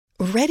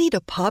Ready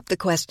to pop the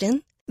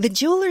question? The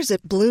jewelers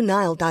at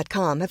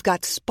BlueNile.com have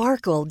got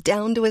sparkle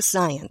down to a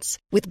science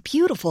with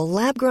beautiful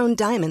lab-grown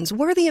diamonds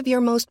worthy of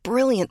your most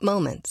brilliant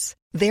moments.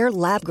 Their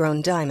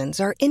lab-grown diamonds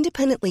are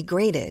independently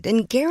graded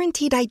and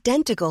guaranteed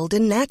identical to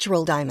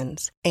natural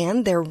diamonds,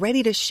 and they're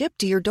ready to ship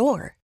to your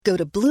door. Go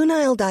to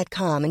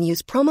BlueNile.com and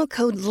use promo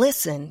code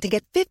LISTEN to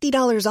get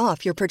 $50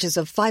 off your purchase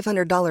of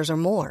 $500 or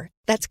more.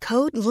 That's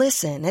code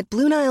LISTEN at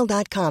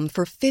BlueNile.com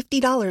for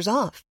 $50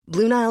 off.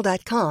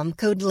 BlueNile.com,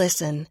 code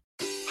LISTEN.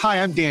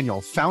 Hi, I'm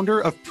Daniel, founder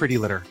of Pretty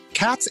Litter.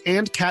 Cats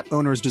and cat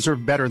owners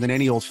deserve better than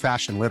any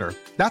old-fashioned litter.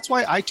 That's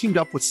why I teamed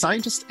up with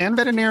scientists and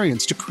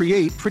veterinarians to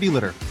create Pretty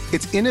Litter.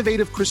 Its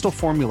innovative crystal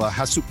formula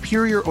has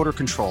superior odor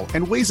control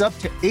and weighs up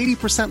to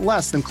 80%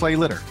 less than clay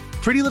litter.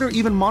 Pretty Litter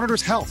even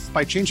monitors health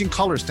by changing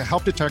colors to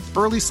help detect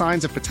early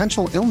signs of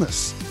potential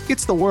illness.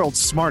 It's the world's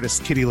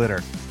smartest kitty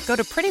litter. Go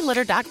to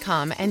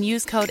prettylitter.com and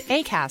use code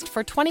ACAST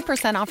for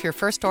 20% off your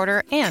first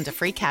order and a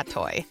free cat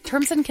toy.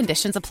 Terms and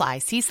conditions apply.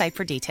 See site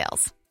for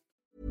details.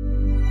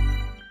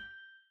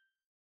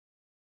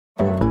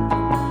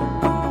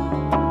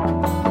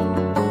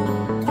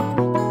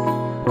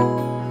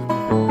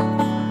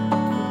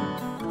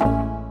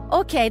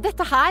 Ok,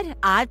 dette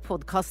her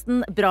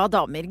podcasten Bra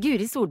Damer.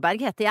 Guri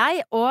Solberg heter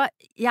jeg, og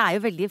jeg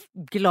jo veldig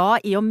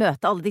glad I å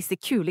møte alle disse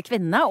kule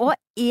kvinnene, og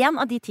en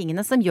av de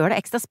tingene som gjør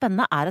det ekstra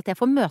spennende at jeg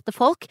får møte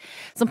folk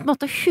som på en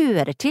måte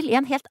hører til I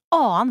en helt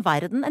annen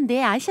verden enn det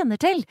jeg kjenner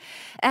til.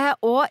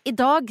 Og I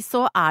dag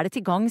så det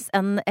til gangs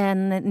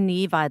en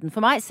ny verden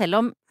for meg,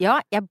 selv om, ja,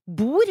 jeg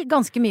bor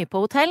ganske mye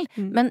på hotell,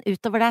 men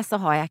utover det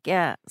så har jeg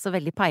ikke så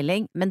veldig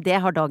peiling, men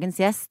det har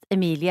dagens gjest,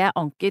 Emilie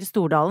Anker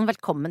Stordalen.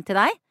 Velkommen til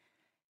deg.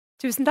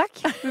 Tusen takk,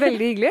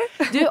 veldig hyggelig.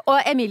 Du,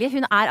 og Emilie,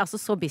 hun altså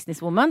så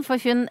businesswoman,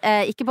 for hun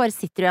ikke bare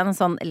sitter I en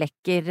sånn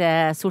lekker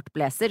sort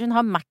blazer, hun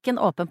har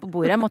Mac'en åpen på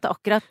bordet, måtte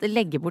akkurat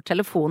legge bort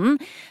telefonen.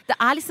 Det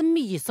liksom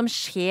mye som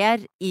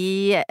skjer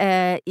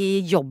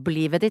I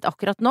jobblivet ditt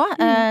akkurat nå.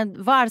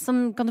 Hva det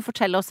som, kan du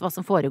fortelle oss hva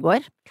som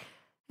foregår?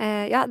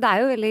 Ja, det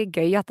jo veldig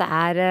gøy at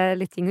det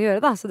litt ting å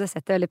gjøre da, så det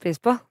setter jeg veldig pris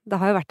på. Det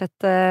har jo vært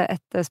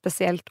et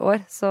spesielt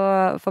år, så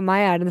for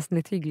meg det nesten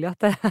litt hyggelig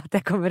at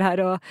jeg kommer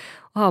her og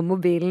har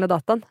mobilen og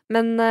dataen.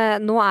 Men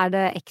nå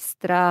det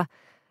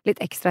litt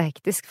ekstra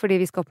hektisk,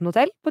 fordi vi skal på en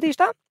hotell på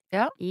tirsdag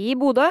I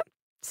Bodø.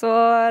 Så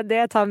det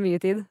tar mye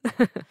tid.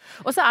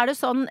 Og så det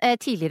sånn,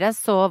 tidligere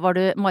så var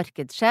du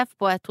markedssjef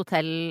på et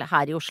hotell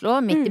her I Oslo,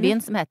 midt I byen,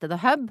 som heter The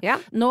Hub. Ja.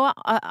 Nå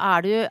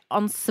du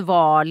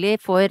ansvarlig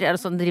for,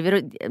 sånn,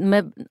 driver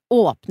med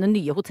åpne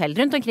nye hotell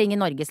rundt omkring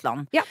I Norges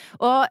land. Ja.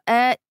 Og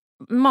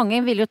mange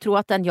vil jo tro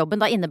at den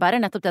jobben da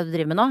innebærer nettopp det du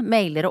driver med nå,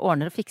 mailer og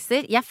ordner og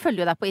fikser. Jeg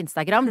følger jo deg på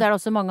Instagram, det det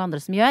også mange andre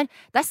som gjør.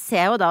 Der ser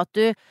jeg jo da at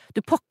du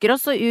pakker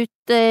også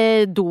ut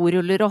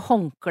doruller og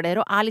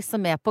håndklær og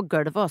liksom med på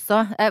gulvet også.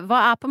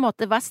 Hva på en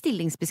måte, hva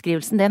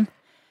stillingsbeskrivelsen din?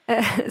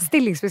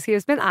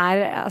 Stillingsbeskrivelsen min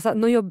altså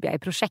nå jobber jeg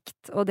I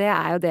prosjekt, og det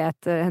jo det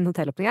en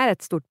hotellåpning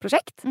et stort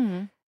prosjekt.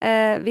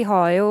 Vi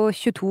har jo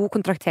 22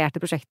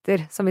 kontrakterte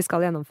prosjekter som vi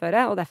skal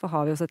gjennomføre, og derfor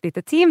har vi også et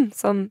lite team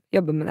som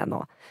jobber med det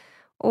nå.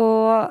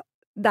 Og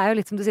det jo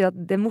litt som du sier at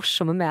det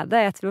morsomme med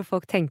det, jeg tror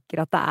folk tenker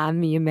at det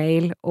mye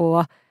mail, og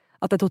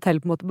at et hotell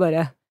på en måte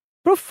bare,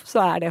 pluff,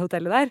 så det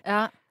hotellet der.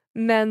 Ja.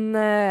 Men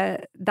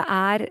det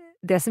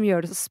det som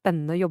gjør det så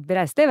spennende å jobbe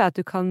I reiseliv, at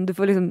du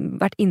får liksom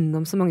vært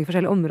innom så mange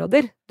forskjellige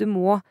områder. Du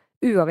må,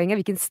 uavhengig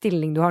av hvilken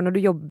stilling du har når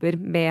du jobber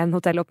med en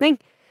hotellåpning,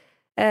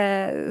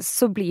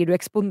 så blir du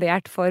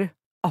eksponert for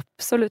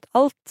absolutt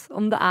alt.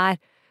 Om det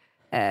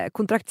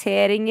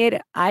kontrakteringer,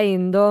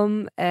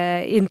 eiendom,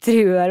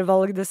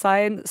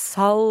 interiørvalgdesign,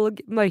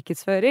 salg,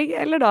 markedsføring,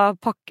 eller da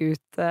pakke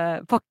ut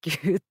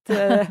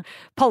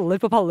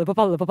paller på paller på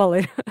paller på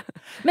paller.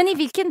 Men I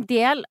hvilken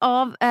del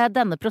av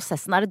denne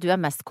prosessen det du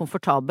mest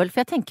komfortabel?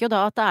 For jeg tenker jo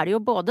da at det jo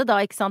både da,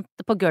 ikke sant,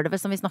 på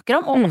gulvet som vi snakker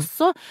om, og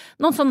også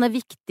noen sånne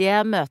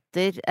viktige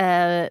møter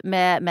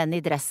med menn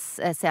I dress,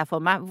 ser jeg for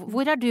meg.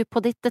 Hvor du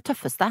på ditt det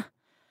tøffeste?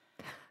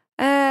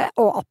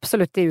 Og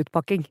absolutt I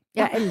utpakking.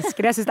 Jeg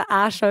elsker det, jeg synes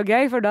det så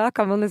gøy, for da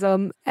kan man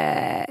liksom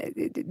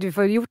du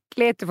får gjort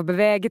litt, du får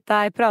beveget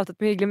deg, pratet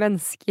med hyggelige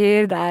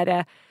mennesker,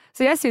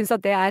 så jeg synes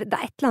at det et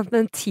eller annet med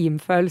den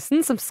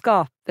teamfølelsen som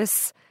skapes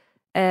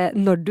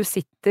når du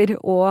sitter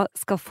og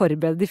skal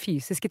forberede de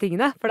fysiske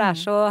tingene, for det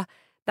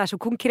så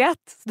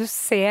konkret, du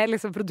ser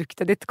liksom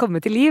produktet ditt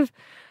komme til liv.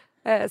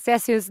 Så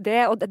jeg synes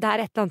det, og det et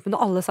eller annet med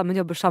når alle sammen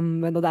jobber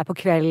sammen, og det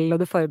på kveld, og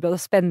du forbereder,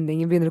 og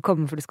spenningen begynner å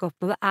komme før du skal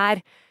åpne, og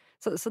det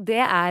så det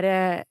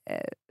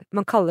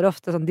man kaller det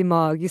ofte sånn de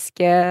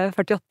magiske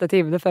 48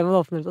 timene før man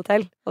åpner et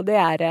hotell, og det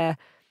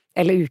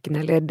eller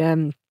ukene, eller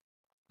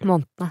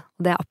månedene,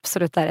 og det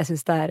absolutt jeg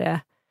synes det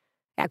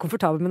jeg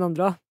komfortabel med den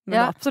andre også, men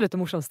det absolutt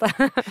det morsomste.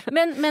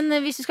 men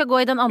hvis du skal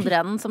gå I den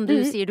andre enden, som du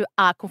sier du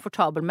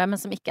komfortabel med,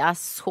 men som ikke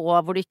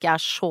så, hvor du ikke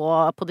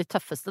så på de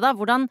tøffeste da,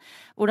 hvordan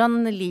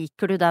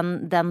liker du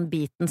den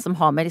biten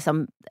som har med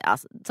liksom, ja,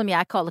 som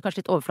jeg kaller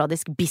kanskje litt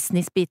overfladisk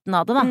business-biten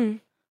av det da?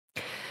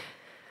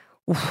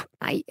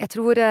 Nei, jeg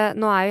tror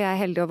nå jo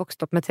jeg heldig å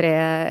vokst opp med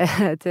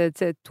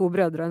to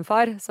brødre og en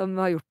far som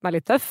har gjort meg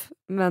litt tøff,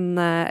 men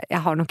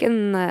jeg har nok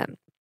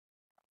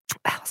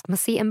hva skal man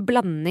si, en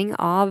blanding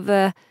av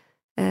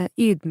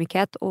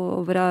ydmykhet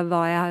over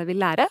hva jeg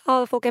vil lære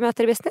av folk jeg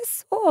møter i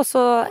business, og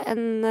også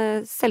en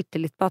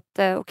selvtillit på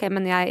at ok,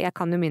 men jeg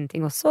kan jo mine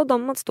ting også, og da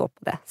må man stå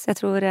på det. Så jeg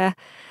tror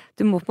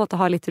du må på en måte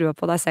ha litt trua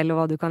på deg selv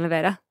og hva du kan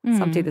levere,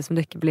 samtidig som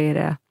du ikke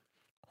blir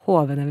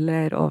hoven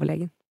eller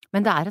overlegen.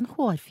 Men det en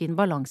hårfin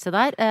balanse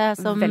der,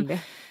 som Veldig.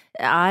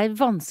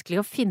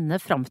 Vanskelig å finne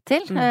fram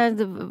til.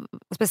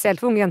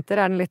 Spesielt for unge jenter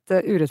den litt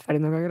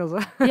urettferdig noen ganger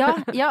også.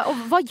 ja,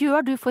 og hva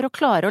gjør du for å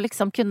klare å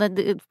liksom kunne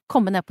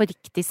komme ned på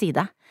riktig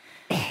side?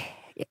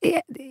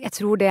 Jeg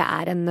tror det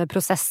en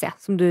prosess,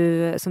 som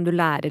du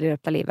lærer i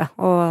løpet av livet.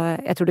 Og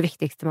jeg tror det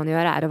viktigste man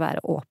gjør å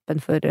være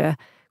åpen for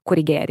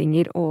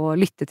korrigeringer og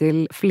lytte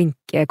til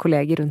flinke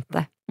kolleger rundt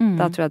deg.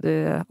 Da tror jeg du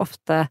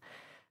ofte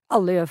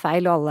alle gjør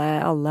feil, og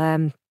alle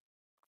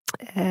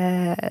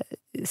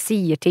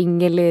sier ting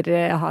eller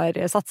har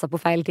satset på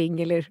feil ting,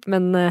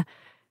 men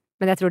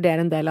jeg tror det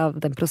en del av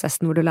den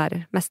prosessen hvor du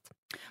lærer mest.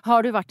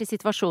 Har du vært i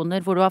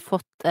situasjoner hvor du har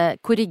fått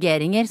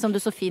korrigeringer, som du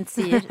så fint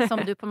sier,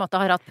 som du på en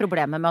måte har hatt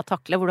problemer med å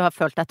takle, hvor du har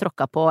følt deg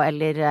tråkket på,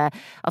 eller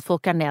at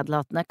folk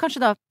nedlatende?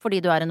 Kanskje da fordi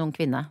du en ung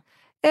kvinne?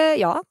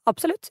 Ja,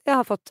 absolutt. Jeg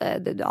har fått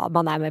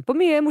man med på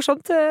mye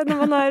morsomt når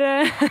man har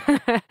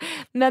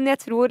men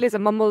jeg tror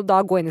liksom man må da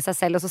gå inn i seg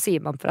selv, og så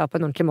sier man fra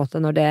på en ordentlig måte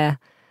når det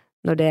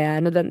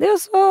nødvendig, og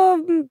så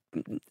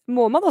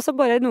må man også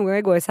bare noen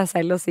ganger gå i seg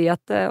selv og si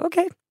at ok,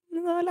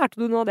 da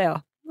lærte du noe av det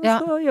også. Og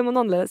så gjør man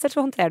annerledes, eller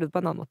så håndterer du det på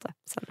en annen måte.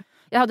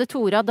 Jeg hadde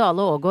Tora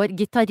Dale Aagaard,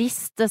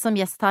 gitarist, som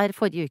gjest her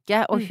forrige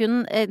uke, og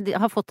hun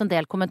har fått en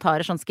del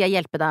kommentarer, sånn skal jeg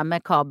hjelpe deg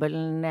med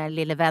kabelen,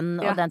 lille venn,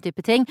 og den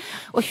type ting.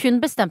 Og hun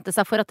bestemte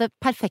seg for at det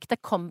perfekte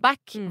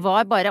comeback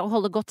var bare å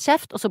holde godt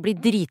kjeft, og så bli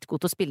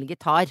dritgod til å spille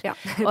gitar.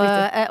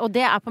 Og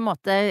det på en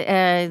måte,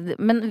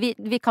 men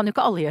vi kan jo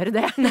ikke alle gjøre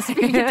det,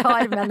 spille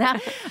gitar, mener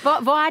jeg.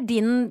 Hva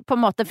din, på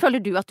en måte,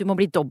 føler du at du må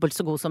bli dobbelt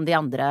så god som de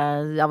andre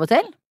av og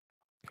til?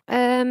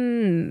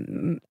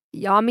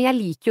 Ja, men jeg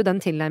liker jo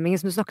den tilnærmingen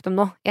som du snakket om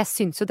nå. Jeg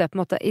synes jo det på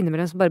en måte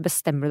innimellom så bare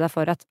bestemmer du deg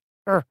for at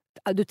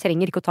du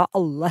trenger ikke å ta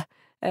alle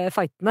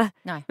fightene,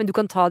 men du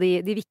kan ta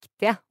de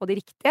viktige og de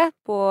riktige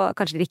på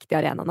kanskje de riktige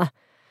arenaene.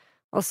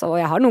 Og så,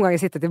 jeg har noen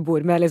ganger sittet i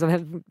bord med liksom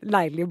helt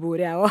leilige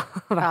bord, jeg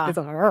også, og vært litt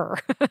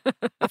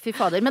sånn Fy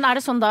fader, men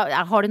det sånn da,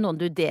 har du noen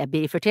du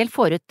debriefer til,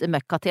 får ut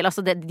møkka til,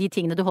 altså de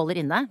tingene du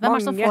holder inne? Hvem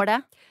det som får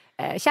det?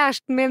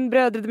 Kjæresten min,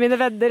 brødrene mine,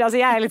 venner, altså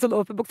jeg litt sånn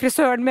åpen bok,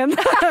 frisøren min.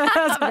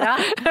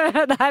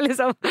 Det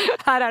liksom,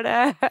 her det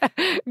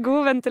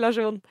god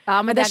ventilasjon. Ja,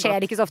 men det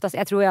skjer ikke så ofte,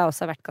 jeg tror jeg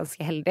også har vært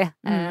ganske heldig.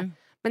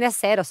 Men jeg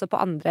ser også på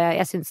andre,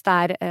 jeg synes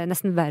det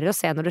nesten verre å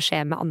se når det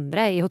skjer med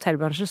andre. I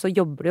hotellbransjen så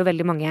jobber det jo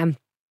veldig mange,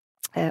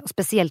 og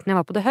spesielt når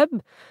jeg var på The Hub,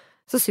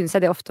 så synes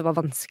jeg det ofte var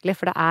vanskelig,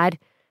 for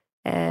det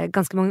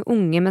ganske mange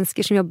unge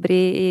mennesker som jobber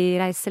i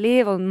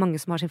reiseliv, og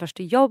mange som har sin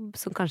første jobb,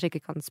 som kanskje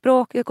ikke kan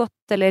språket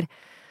godt, eller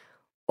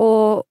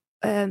og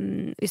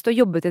hvis du har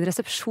jobbet i en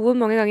resepsjon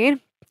mange ganger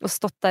og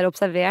stått der og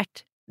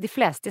observert, de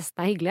fleste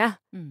gjestene hyggelige,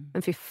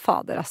 men fy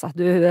fader altså,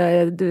 du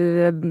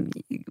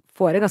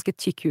får en ganske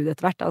tykk hud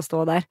etter hvert av å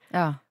stå der,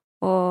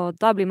 og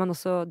da blir man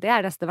også, det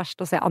nesten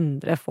verst å se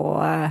andre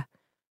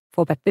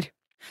få pepper.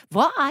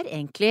 Hva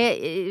egentlig,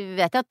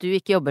 vet jeg at du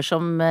ikke jobber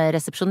som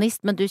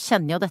resepsjonist, men du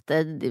kjenner jo dette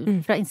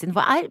fra innsiden.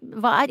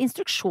 Hva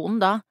instruksjonen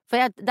da? For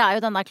det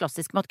jo den der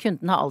klassiske med at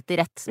kunden har alltid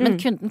rett, men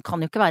kunden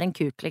kan jo ikke være en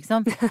kuk,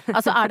 liksom.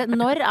 Altså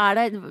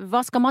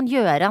hva skal man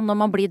gjøre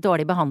når man blir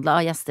dårlig behandlet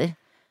av gjester?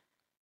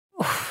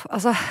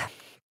 Altså,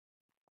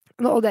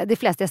 og de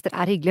fleste gjester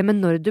hyggelige,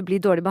 men når du blir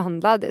dårlig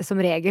behandlet,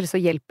 som regel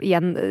så hjelp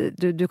igjen,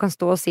 du kan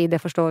stå og si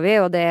det forstår vi,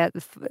 og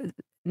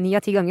 9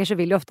 av 10 ganger så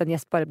vil jo ofte en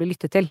gjest bare bli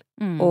lyttet til,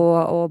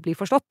 og bli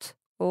forstått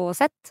og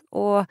sett,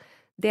 og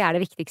det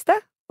det viktigste,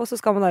 og så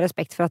skal man ha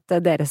respekt for at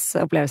deres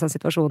opplevelse av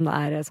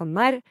situasjonen sånn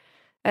den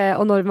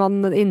og når man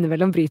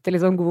innimellom bryter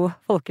litt sånn god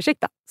folkeskikk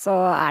da, så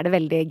det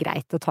veldig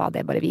greit å ta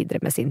det bare videre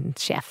med sin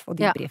sjef,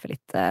 og debriefe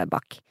litt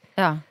bak.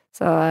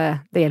 Så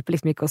det hjelper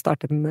liksom ikke å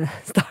starte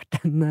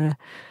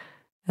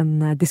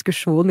en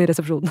diskusjon i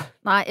resepsjonen.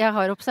 Nei, jeg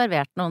har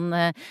observert noen,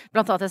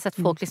 blant annet jeg har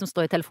sett folk liksom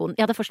stå i telefonen.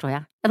 Ja, det forstår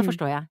jeg.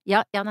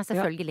 Ja, nei,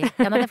 selvfølgelig.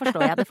 Ja, nei, det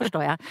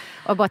forstår jeg.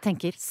 Og bare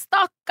tenker,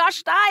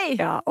 stakkars deg!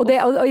 Ja, og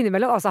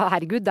innimellom, altså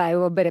herregud,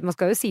 jo bare, man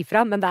skal jo si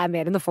fra, men det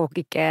mer enn når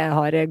folk ikke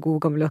har god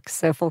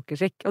gammeldags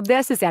folkeskikk. Og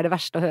det synes jeg det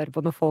verste å høre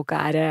på når folk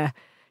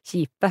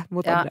kjipe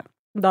mot andre.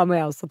 Da må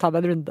jeg også ta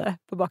meg en runde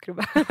på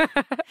bakrommet.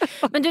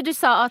 Men du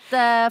sa at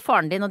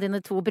faren din og dine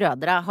 2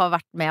 brødre har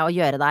vært med å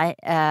gjøre deg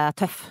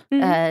tøff.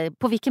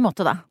 På hvilken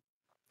måte da?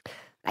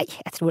 Nei,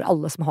 jeg tror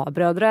alle som har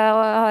brødre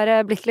har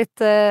blitt litt,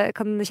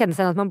 kan kjenne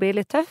seg at man blir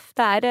litt tøff.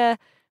 Det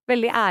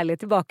veldig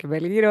ærlige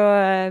tilbakemeldinger,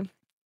 og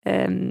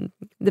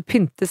det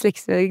pyntes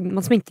liksom,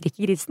 man sminker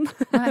ikke grisen.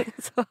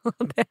 Så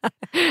det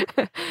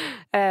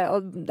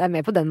og det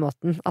mer på den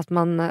måten at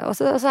man, og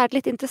så det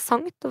litt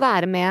interessant å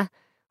være med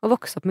og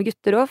vokse opp med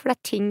gutter også, for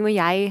det ting hvor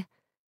jeg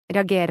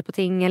reagerer på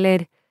ting,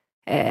 eller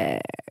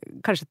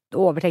kanskje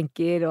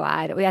overtenker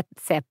og jeg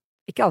ser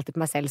ikke alltid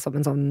på meg selv som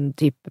en sånn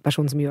type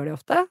person som gjør det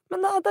ofte, men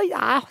noen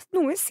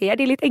ganger ser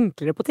de litt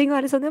enklere på ting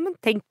og litt sånn, ja, men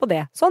tenk på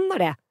det, sånn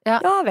det.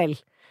 Ja vel.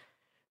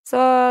 Så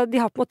de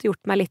har på en måte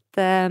gjort meg litt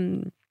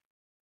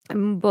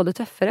både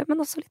tøffere,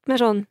 men også litt mer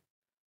sånn,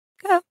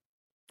 ja,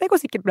 det går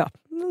sikkert bra.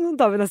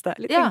 Da vi neste.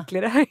 Litt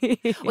enklere.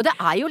 Og det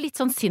jo litt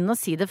sånn synd å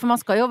si det, for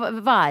man skal jo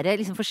være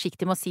liksom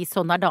forsiktig med å si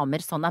sånn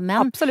damer, sånn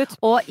menn. Absolutt.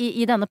 Og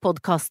i denne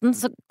podcasten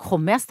så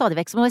kommer jeg stadig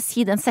vekk som å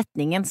si den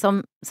setningen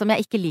som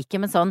jeg ikke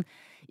liker, men sånn,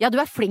 ja, du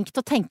flink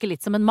til å tenke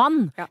litt som en mann.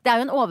 Ja. Det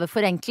jo en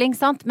overforenkling,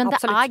 sant? Men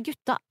Absolutt.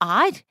 Gutta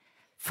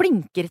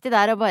flinkere til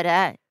det å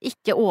bare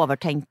ikke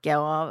overtenke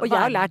og jeg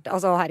har lært,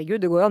 altså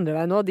herregud, det går jo andre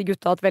veien nå. De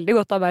gutta har hatt veldig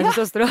godt av meg som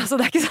søstre, så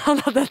det ikke sånn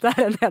at dette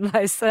en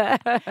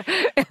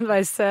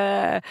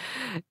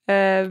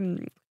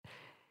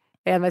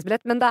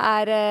enveisbillett. Men det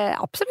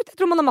absolutt, jeg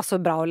tror man har masse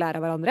bra å lære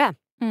av hverandre.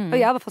 Og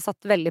jeg har i hvert fall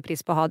satt veldig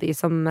pris på å ha de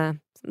som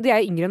de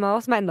yngre enn meg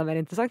også, som enda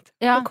mer interessant.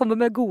 De kommer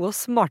med gode og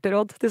smarte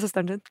råd til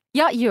søsteren sin.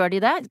 Ja, gjør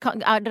de det?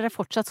 Dere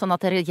fortsatt sånn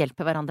at dere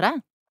hjelper hverandre?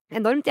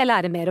 Enormt, jeg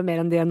lærer mer og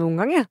mer enn det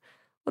noen ganger.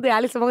 Og det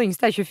liksom, han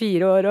yngste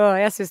 24 år, og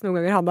jeg synes noen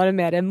ganger han har en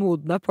mer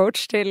moden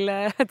approach til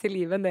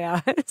livet enn det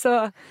jeg så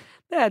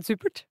det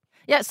supert.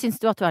 Ja, synes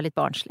du at du litt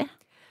barnslig?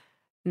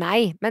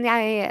 Nei, men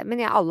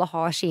alle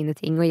har sine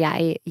ting, og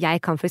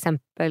jeg kan for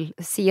eksempel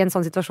si en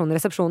sånn situasjon i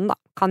resepsjonen, da,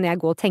 kan jeg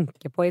gå og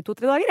tenke på i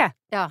 2-3 dager, jeg.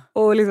 Ja.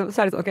 Og liksom,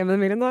 så det sånn, ok, men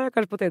Emilie, nå det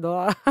kanskje på tide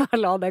å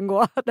la den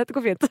gå, dette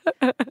går fint.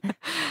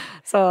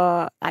 Så,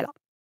 nei da,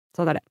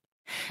 sånn det.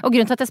 Og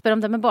grunnen til at jeg spør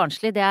om det med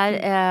barnslig, det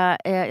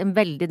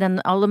veldig den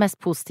aller mest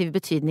positive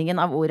betydningen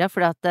av ordet,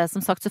 for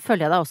som sagt så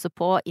følger jeg deg også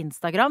på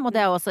Instagram, og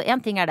det også,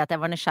 en ting det at jeg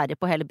var nysgjerrig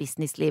på hele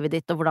businesslivet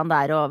ditt, og hvordan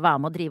det å være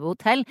med å drive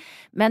hotell,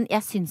 men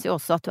jeg synes jo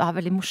også at du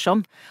veldig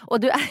morsom, og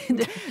du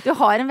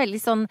har en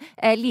veldig sånn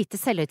lite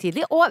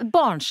selvhøytidelig, og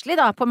barnslig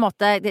da, på en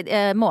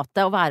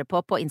måte å være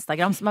på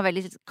Instagram, som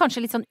veldig,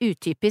 kanskje litt sånn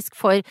utypisk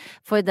for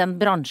den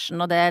bransjen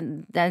og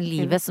det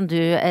livet som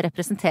du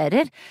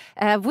representerer.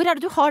 Hvor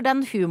det du har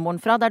den humoren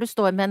fra, der du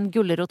står med en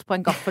gullerot på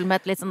en gaffel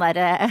med et litt sånn der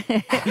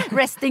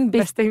resting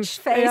bitch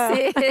face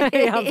i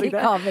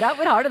kamera.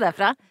 Hvor har du det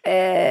fra?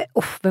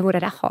 Men hvor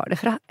det jeg har det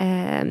fra?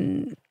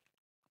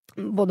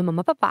 Både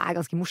mamma og pappa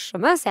ganske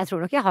morsomme, så jeg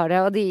tror nok jeg har det,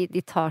 og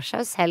de tar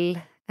seg selv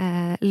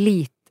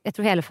lite, jeg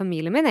tror hele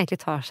familien min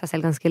egentlig tar seg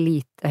selv ganske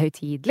lite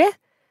høytidelig,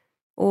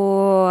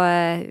 og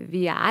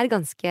vi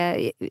ganske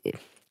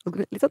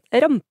litt sånn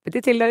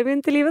rampete i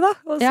tilnærmingen til livet da,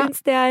 og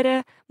synes det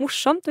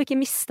morsomt å ikke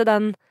miste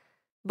den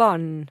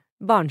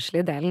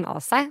barnslige delen av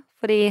seg,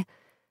 fordi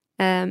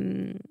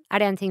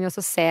det en ting vi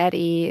også ser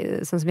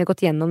sånn som vi har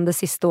gått gjennom det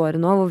siste året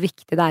nå, hvor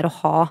viktig det å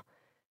ha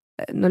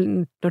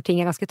når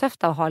ting ganske tøft,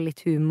 da, å ha litt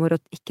humor,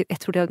 og ikke,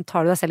 jeg tror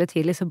tar du deg selv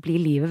tidlig, så blir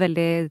livet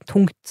veldig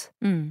tungt.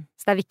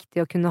 Så det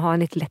viktig å kunne ha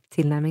en litt lett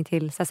tilnærming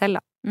til seg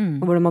selv, da,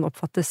 og hvordan man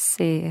oppfattes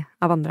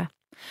av andre.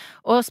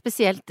 Og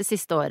spesielt det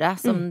siste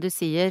året, som du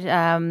sier,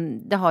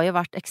 det har jo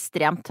vært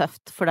ekstremt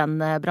tøft for den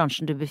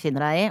bransjen du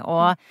befinner deg i,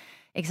 og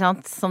ikke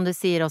sant? Som du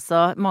sier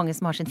også, mange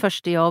som har sin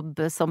første jobb,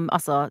 som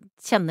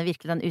kjenner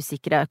virkelig den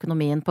usikre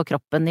økonomien på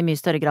kroppen i mye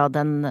større grad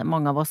enn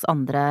mange av oss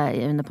andre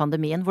under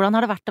pandemien. Hvordan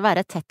har det vært å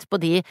være tett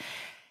på de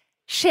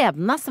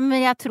skjebnene som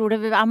jeg tror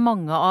det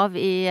mange av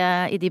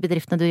i de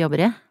bedriftene du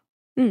jobber i?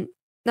 Nei,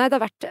 det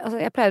har vært,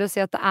 jeg pleier å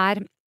si at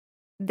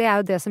det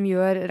jo det som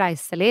gjør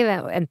reiseliv,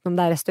 enten om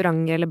det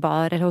restauranter eller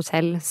bar eller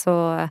hotell,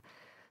 så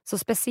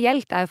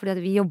spesielt jo fordi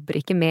at vi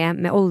jobber ikke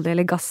med olje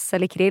eller gass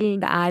eller krill,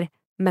 det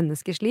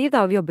menneskers liv,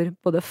 da, og vi jobber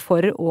både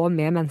for og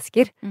med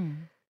mennesker.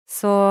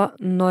 Så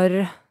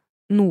når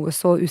noe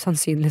så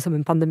usannsynlig som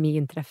en pandemi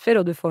inntreffer,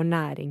 og du får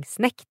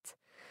næringsnekt,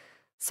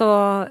 så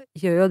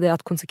gjør jo det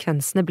at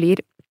konsekvensene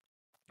blir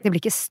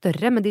ikke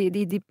større, men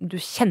du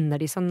kjenner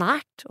de så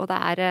nært, og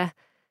det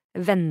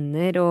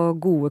venner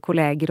og gode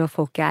kolleger og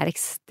folk jeg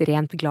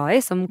ekstremt glad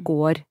i, som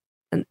går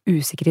en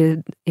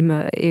usikre i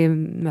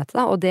møte,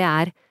 da, og det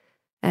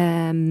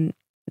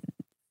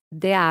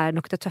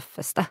nok det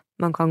tøffeste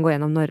man kan gå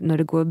gjennom når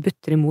det går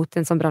butter imot i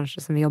en sånn bransje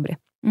som vi jobber i.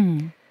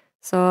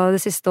 Så det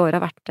siste året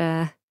har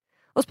vært,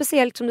 og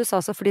spesielt som du sa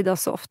så, fordi det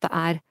også ofte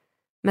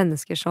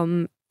mennesker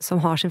som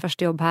har sin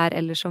første jobb her,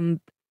 eller som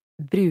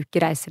bruker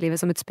reiselivet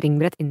som et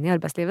springbrett inn i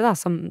arbeidslivet, da,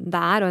 som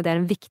det og det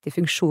en viktig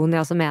funksjon jeg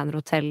også mener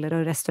hoteller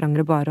og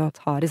restauranter og barer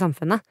har i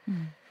samfunnet.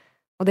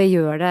 Og det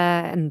gjør det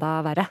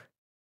enda verre.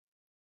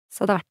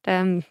 Så det har vært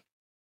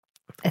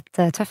et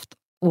tøft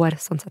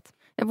år, sånn sett.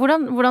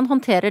 Hvordan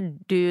håndterer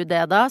du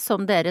det da,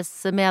 som deres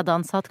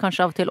medansatt,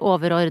 kanskje av og til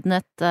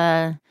overordnet?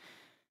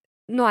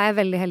 Nå jeg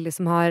veldig heldig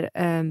som har,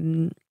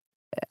 jeg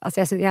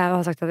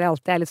har sagt at jeg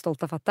alltid litt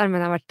stolt av fatteren, men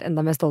jeg har vært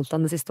enda mer stolt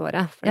av den det siste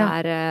året, for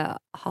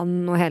han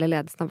og hele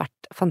ledelsen har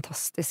vært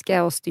fantastiske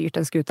og styrt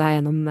den skuta her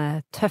gjennom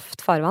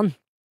tøft farvann.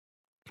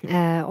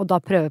 Og da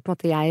prøver på en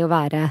måte jeg å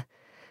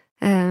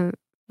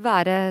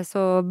være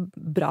så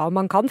bra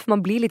man kan, for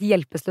man blir litt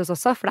hjelpeløs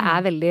også, for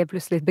det veldig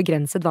plutselig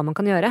begrenset hva man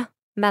kan gjøre.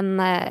 Men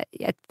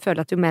jeg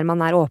føler at jo mer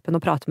man åpen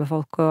og prater med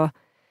folk og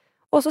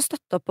Og så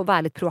støtte opp og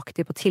være litt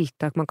proaktiv på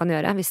tiltak man kan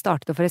gjøre. Vi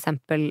startet for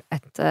eksempel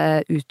et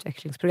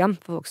utvekslingsprogram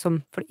for folk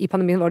som, for i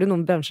pandemien var det jo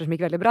noen bransjer som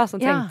gikk veldig bra,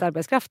 som trengte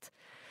arbeidskraft.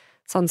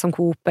 Sånn som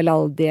Coop eller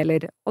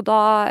Aldi og da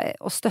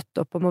å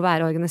støtte opp om å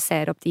være og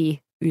organisere opp de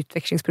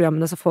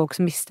utvekslingsprogrammene så folk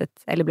som mistet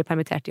eller ble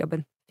permittert i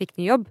jobben, fikk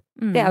ny jobb.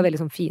 Det jo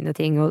veldig sånn fine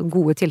ting og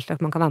gode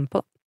tiltak man kan være med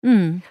på da.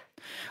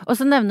 Og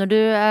så nevner du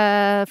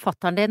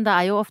fatteren din, det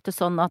jo ofte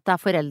sånn at det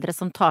foreldre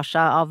som tar seg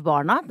av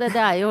barna. Det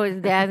jo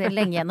det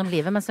lenge gjennom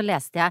livet, men så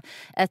leste jeg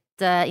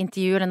et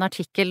intervju eller en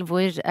artikkel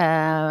hvor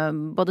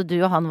både du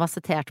og han var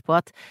sitert på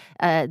at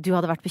du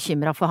hadde vært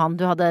bekymret for han,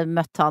 du hadde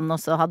møtt han,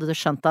 og så hadde du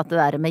skjønt at det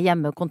der med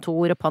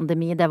hjemmekontor og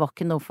pandemi, det var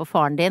ikke noe for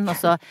faren din, og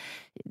så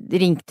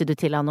ringte du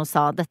til han og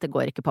sa, dette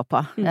går ikke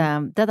pappa.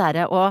 Det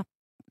der å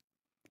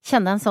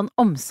kjenne en sånn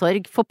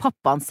omsorg for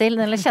pappaen sin,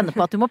 eller kjenne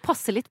på at du må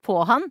passe litt på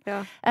han.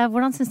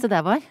 Hvordan synes du det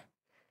var?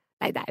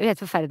 Nei, det jo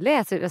helt forferdelig.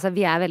 Altså,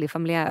 vi veldig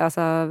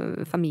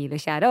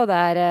familiekjære, og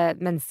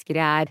det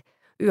mennesker jeg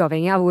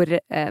uavhengig av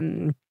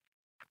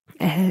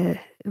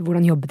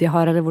hvordan jobb de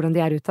har, eller hvordan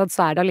de utad,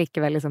 så det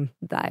allikevel liksom,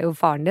 det jo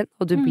faren din,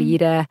 og du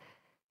blir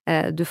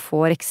du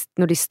får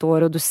når de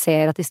står, og du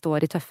ser at de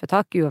står i tøffe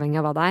tak, uavhengig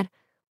av hva det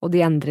og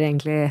de endrer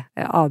egentlig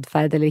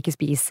adferd, eller ikke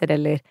spiser,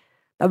 eller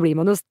da blir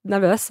man jo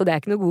nervøs, og det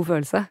ikke noe god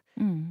følelse.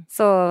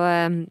 Så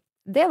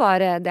det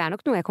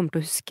nok noe jeg kommer til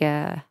å huske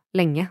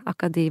lenge,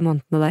 akkurat de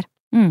månedene der.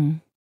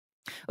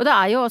 Og det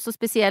jo også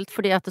spesielt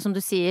fordi at, som du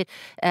sier,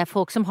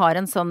 folk som har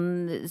en sånn,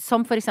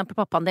 som for eksempel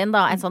pappaen din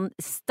da, en sånn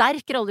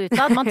sterk rolle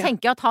utad. Man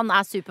tenker jo at han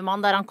Supermann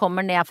der han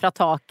kommer ned fra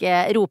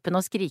taket, ropende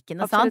og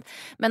skrikende, sant?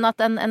 Men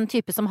at en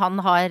type som han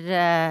har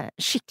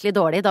skikkelig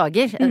dårlige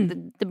dager,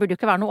 det burde jo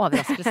ikke være noe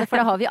overraskelse, for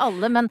det har vi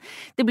alle, men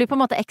det blir på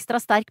en måte ekstra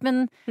sterk,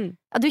 men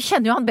du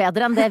kjenner jo han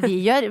bedre enn det vi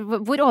gjør.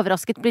 Hvor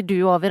overrasket blir du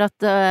over at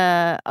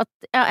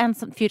en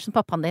fyr som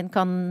pappaen din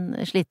kan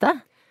slite?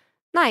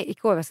 Nei,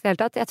 ikke overrasket helt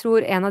tatt. Jeg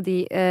tror en av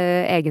de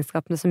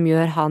egenskapene som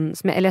gjør han,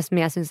 som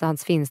jeg synes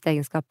hans fineste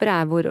egenskaper,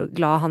 hvor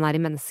glad han i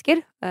mennesker.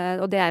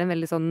 Og det en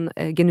veldig sånn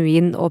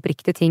genuin og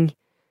oppriktig ting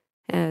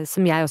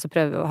som jeg også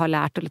prøver å ha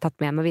lært og tatt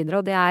med meg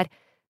videre. Og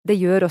det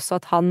gjør også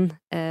at han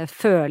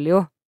føler jo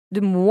du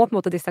må på en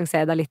måte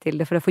distansere deg litt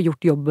til det for å få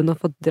gjort jobben og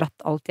få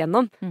dratt alt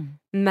gjennom.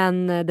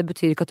 Men det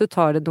betyr ikke at du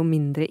tar det noe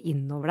mindre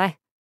innover deg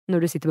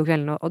når du sitter på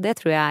kvelden, og det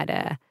tror jeg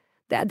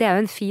det jo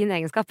en fin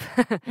egenskap.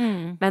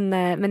 Men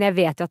jeg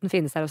vet jo at den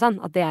finnes der hos han,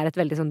 at det et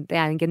veldig sånn, det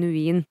en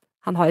genuin,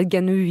 han har et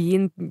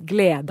genuin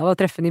glede av å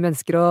treffe nye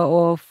mennesker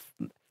og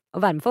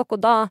være med folk,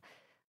 og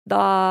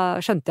da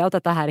skjønte jeg at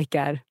dette her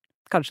ikke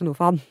kanskje noe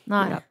for han.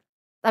 Nei. Ja.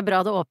 Det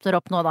bra det åpner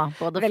opp nå da,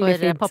 både veldig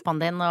for pappaen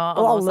din og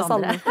alle oss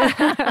andre.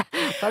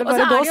 Da det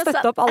bare å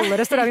støtte opp alle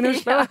restaurantene i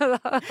Oslo.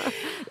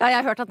 Ja, jeg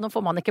har hørt at nå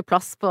får man ikke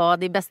plass på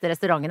de beste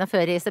restaurantene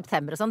før i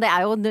september og sånn. Det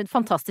jo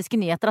fantastiske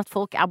nyheter at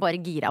folk bare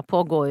gira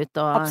på å gå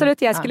ut og...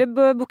 Absolutt, jeg skulle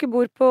booke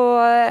bord på,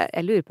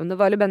 jeg lurer på om det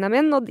var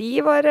Benjamin, og de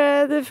var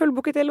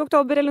fullbooket til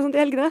oktober eller noe sånt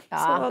i helgene.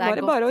 Ja, så da var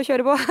det bare å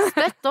kjøre på.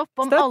 Støtt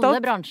opp om alle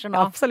bransjer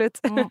nå.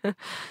 Absolutt.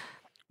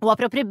 Og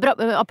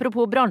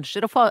apropos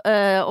bransjer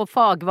og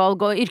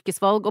fagvalg og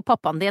yrkesvalg og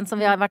pappaen din som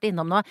vi har vært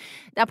innom nå,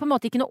 det på en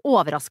måte ikke noe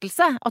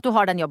overraskelse at du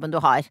har den jobben du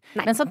har.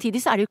 Nei. Men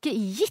samtidig så det jo ikke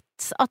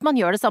gitt at man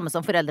gjør det samme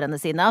som foreldrene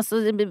sine. Altså,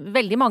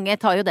 veldig mange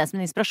tar jo det som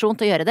en inspirasjon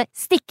til å gjøre det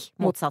stikk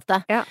motsatte.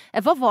 Ja.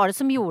 Hva var det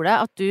som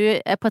gjorde at du på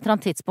et eller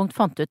annet tidspunkt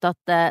fant ut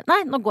at nei,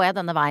 nå går jeg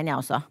denne veien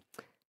jeg også?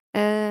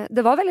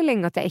 Det var veldig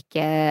lenge at jeg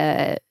ikke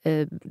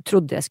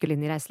trodde jeg skulle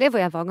inn i reiseliv, og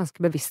jeg var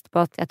ganske bevisst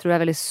på at jeg tror det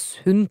veldig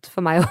sunt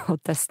for meg å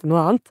teste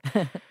noe annet.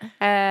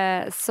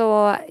 Så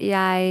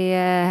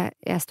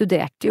jeg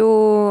studerte jo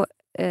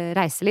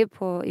reiseliv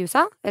i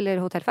USA,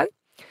 eller hotellfag,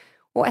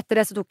 og etter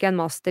det så tok jeg en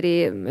master i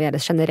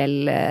generell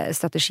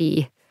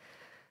strategi,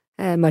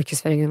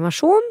 markedsføring og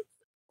innovasjon,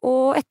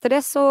 og etter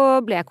det så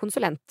ble jeg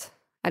konsulent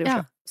her i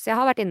Oslo. Ja. Så jeg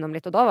har vært innom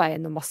litt, og da var jeg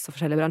innom masse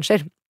forskjellige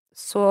bransjer.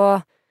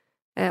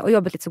 Og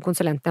jobbet litt som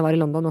konsulent når jeg var i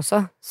London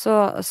også. Så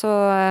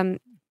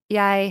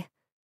jeg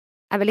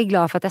veldig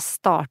glad for at jeg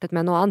startet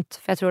med noe annet,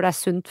 for jeg tror det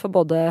sunt for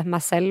både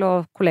meg selv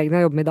og kollegene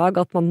jeg jobber med i dag,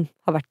 at man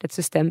har vært et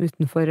system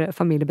utenfor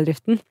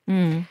familiebedriften.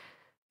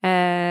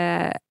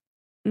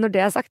 Når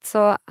det sagt,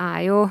 så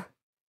jo,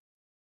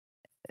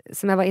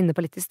 som jeg var inne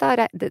på litt i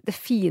stad, det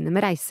fine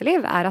med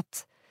reiseliv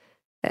at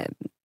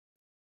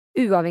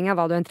uavhengig av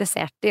hva du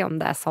interessert i, om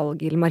det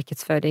salg eller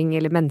markedsføring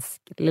eller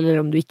mennesker,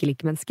 eller om du ikke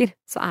liker mennesker,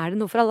 så det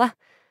noe for alle.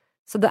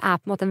 Så det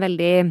på en måte en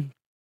veldig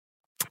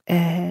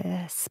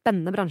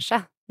spennende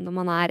bransje når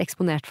man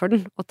eksponert for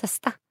den, å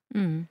teste.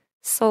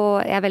 Så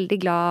jeg veldig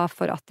glad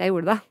for at jeg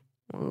gjorde det.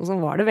 Og så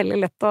var det veldig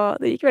lett, og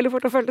det gikk veldig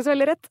fort og føltes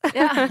veldig rett.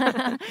 Ja.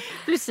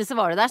 Plutselig så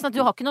var det der, sånn at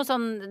du har ikke noe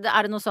sånn,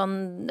 det noe sånn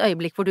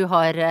øyeblikk hvor du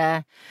har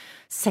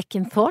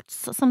second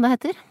thoughts, som det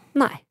heter?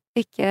 Nei,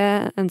 ikke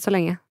enn så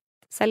lenge.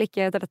 Selv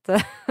ikke etter dette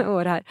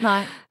året her.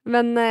 Nei.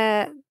 Men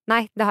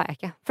nei, det har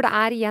jeg ikke. For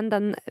det igjen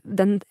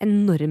den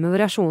enorme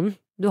variasjonen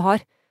du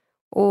har.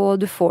 Og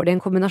du får det i en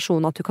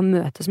kombinasjon av at du kan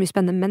møte så mye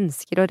spennende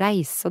mennesker og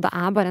reise, og det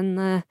bare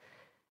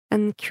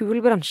en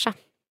kul bransje.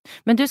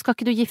 Men du, skal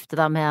ikke du gifte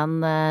deg med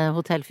en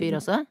hotellfyr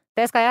også?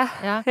 Det skal jeg.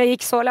 Ja. Jeg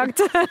gikk så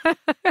langt.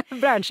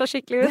 Bransja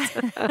skikkelig ut.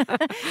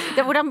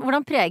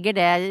 Hvordan preger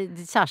det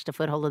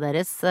kjæresteforholdet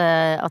deres,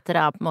 at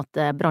dere på en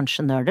måte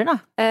bransjenørder, da?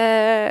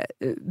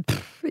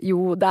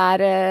 Jo, det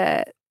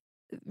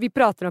vi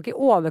prater nok i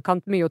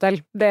overkant mye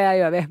hotell. Det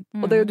gjør vi.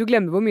 Og du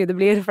glemmer hvor mye det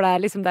blir, for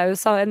det er jo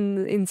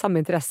en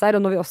samme interesse her,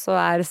 og når vi også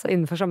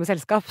innenfor samme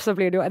selskap, så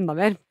blir det jo enda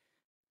mer.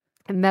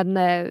 Men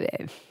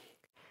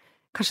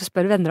kanskje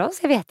spør venner av oss.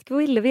 Jeg vet ikke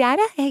hvor ille vi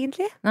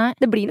egentlig. Nei.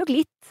 Det blir nok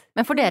litt.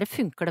 Men for dere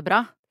funker det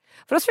bra?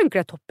 For oss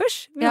funker det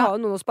toppers. Vi har jo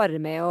noen å spare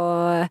med,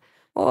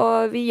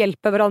 og vi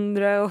hjelper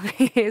hverandre, så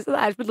det som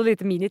et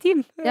lite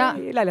miniteam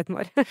i leiligheten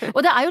vår. Og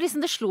det jo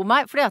liksom, det slo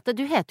meg, fordi at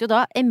du heter jo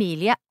da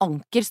Emilie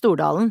Anker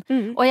Stordalen.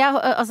 Og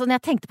når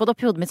jeg tenkte på det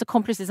oppi hodet mitt, så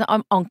kom plutselig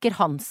sånn Anker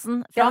Hansen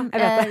fram.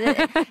 Ja, jeg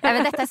vet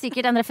det. Dette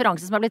sikkert en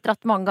referanse som har blitt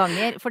dratt mange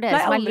ganger. For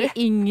dere som litt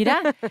yngre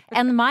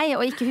enn meg,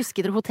 og ikke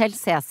husker dere Hotell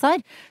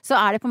Cæsar,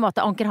 så det på en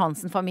måte Anker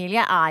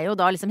Hansen-familie jo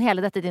da liksom hele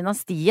dette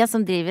dynastiet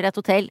som driver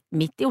et hotell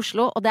midt i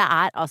Oslo, og det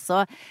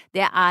altså,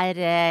 det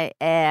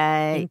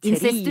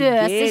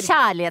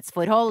incestuøse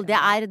kjærlighetsforhold, det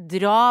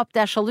drap,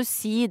 det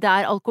sjalusi, det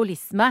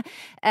alkoholisme,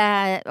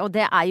 og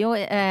det jo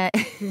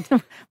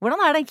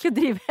hvordan det egentlig å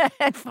drive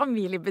en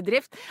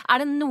familiebedrift?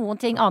 Det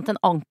noen ting annet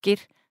enn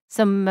Anker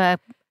som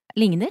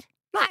ligner?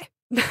 Nei.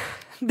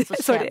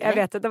 Sorry, jeg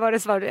vet det. Det var det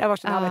svaret. Jeg var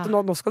sånn, jeg vet det,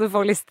 nå skal du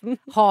få listen.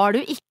 Har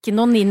du ikke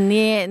noen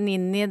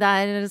ninni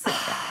der?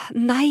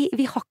 Nei,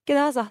 vi har ikke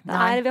det, altså.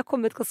 Vi har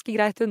kommet ganske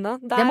greit unna.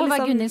 Det må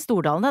være Gunhild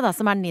Stordalen da,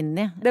 som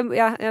ninni.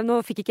 Nå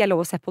fikk ikke jeg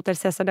lov å se på Hotell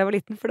Cæsar da jeg var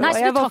liten. Nei,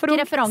 så du tar ikke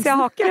referansen? Så jeg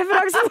har ikke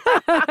referansen.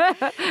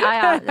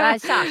 Det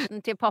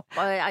kjæresten til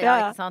pappa.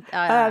 Ikke sant?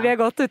 Vi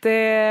godt ute i...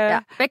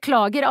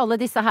 Beklager alle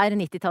disse her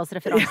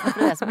 90-tallsreferansene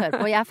for det som hører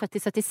på. Jeg født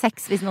i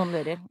 76, hvis noen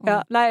lurer.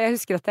 Nei, jeg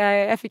husker at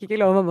jeg fikk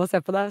ikke lov av mamma å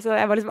se på det, så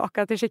jeg var liksom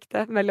akkurat i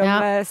skiktet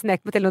mellom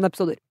snek meg til noen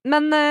episoder.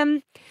 Men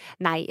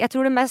nei, jeg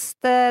tror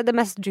det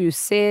mest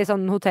juicy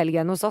sånn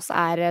hotellgreiene hos oss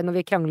når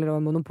vi krangler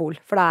over monopol.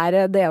 For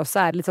det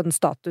også litt sånn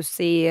status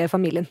i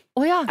familien.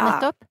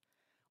 Nettopp.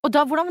 Og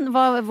da,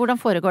 hvordan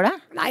foregår det?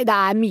 Nei, det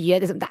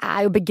mye, liksom, det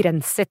jo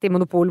begrenset i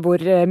monopol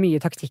hvor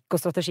mye taktikk og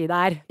strategi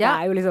det Det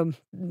jo liksom,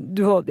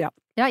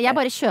 jeg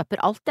bare kjøper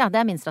alt,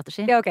 det min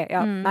strategi. Ja, ok,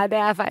 Nei, det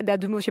feil.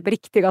 Du må kjøpe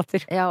riktige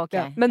gater. Ja, ok.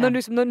 Men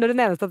når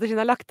den ene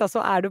strategien lagt, da,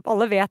 så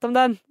alle vet om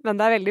den.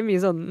 Men det veldig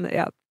mye sånn,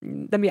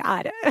 det mye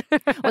ære.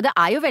 Og det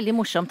jo veldig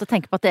morsomt å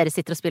tenke på at dere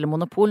sitter og spiller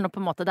monopol, når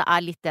på en måte det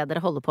litt det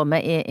dere holder på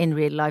med in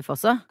real life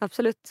også.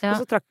 Absolutt. Og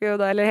så trakk jo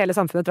hele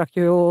samfunnet trakk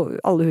jo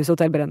alle hus og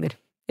hotell brenner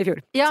i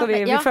fjor. Så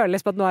vi føler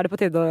litt på at nå det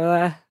på tide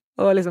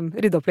å liksom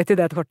rydde opp litt i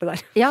det kortet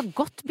der. Ja,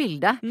 godt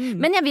bilde.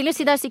 Men jeg vil jo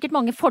si det sikkert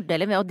mange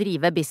fordeler med å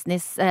drive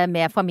business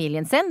med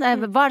familien sin.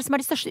 Hva det som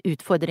de største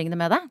utfordringene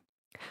med det?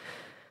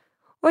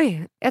 Oi,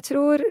 jeg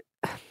tror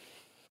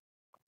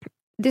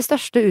de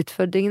største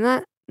utfordringene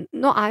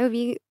nå jo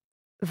vi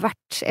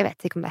jeg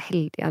vet ikke om det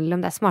heldige eller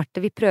om det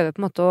smarte. Vi prøver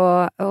på en måte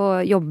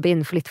å jobbe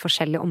innenfor litt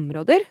forskjellige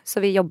områder,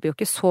 så vi jobber jo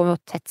ikke så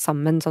tett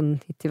sammen sånn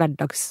til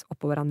hverdags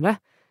oppå hverandre.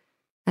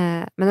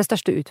 Men den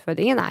største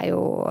utfordringen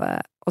jo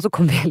og så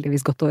kommer vi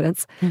heldigvis godt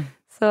overens.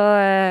 Så,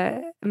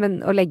 men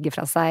å legge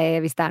fra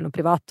seg hvis det noe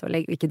privat, og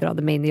ikke dra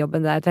det med inn i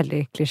jobben, det et veldig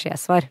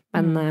klisjésvar.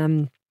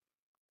 Men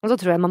og så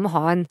tror jeg man må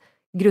ha en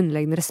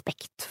grunnleggende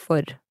respekt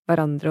for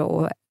hverandre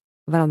og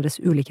hverandres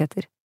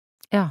ulikheter.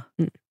 Ja,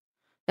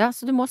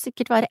 så du må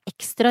sikkert være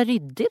ekstra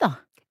ryddig, da.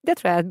 Det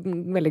tror jeg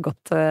veldig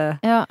godt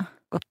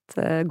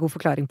god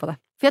forklaring på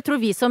det. For jeg tror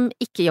vi som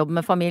ikke jobber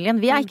med familien,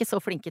 vi ikke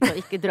så flinke til å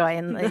ikke dra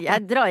inn.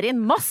 Jeg drar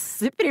inn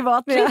masse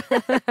privatliv.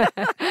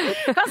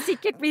 Kan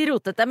sikkert bli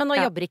rotete, men nå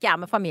jobber ikke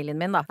jeg med familien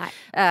min, da.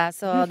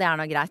 Så det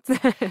noe greit.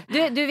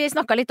 Vi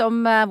snakket litt om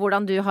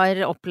hvordan du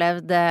har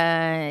opplevd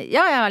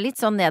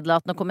litt sånn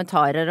nedlatende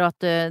kommentarer, og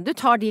at du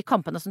tar de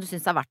kampene som du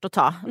synes verdt å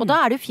ta. Og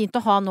da det jo fint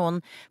å ha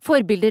noen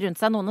forbilder rundt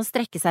seg, noen å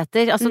strekke seg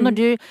etter. Altså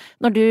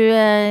når du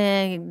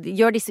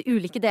gjør disse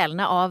ulike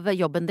delene av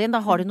jobben din, da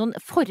har du noen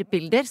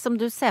forbilder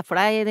som du ser for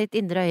deg i ditt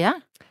indre øye?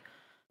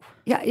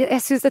 Ja,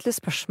 jeg synes dette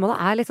spørsmålet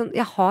litt sånn,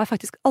 jeg har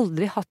faktisk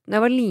aldri hatt, når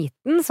jeg var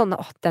liten, sånn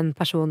den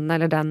personen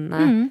eller den,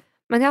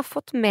 men jeg har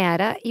fått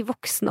mer i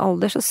voksen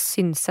alder, så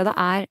synes jeg det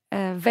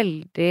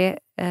veldig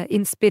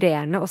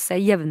inspirerende å se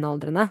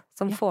jevnaldrende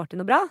som får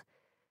til noe bra.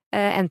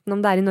 Enten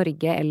om det i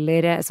Norge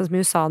eller sånn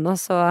som i USA nå,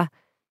 så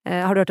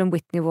har du hørt om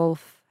Whitney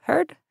Wolfe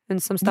Heard?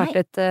 Hun som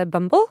startet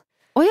Bumble.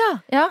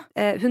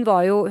 Hun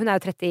jo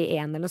 31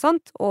 eller noe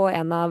sånt, og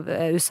en av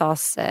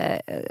USAs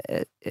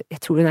jeg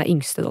tror hun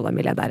yngste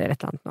dollarmilliardær eller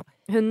et eller annet nå.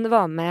 Hun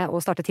var med å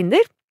starte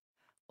Tinder.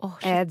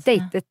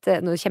 Datet,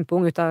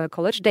 kjempeung ut av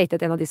college,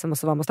 datet en av de som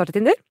også var med å starte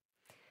Tinder.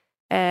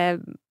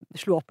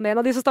 Slo opp med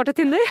en av de som startet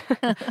Tinder.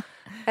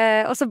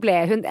 Og så ble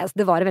hun,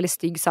 det var en veldig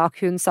stygg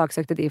sak, hun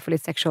saksøkte de for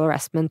litt sexual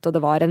harassment,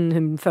 og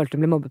hun følte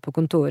hun ble mobbet på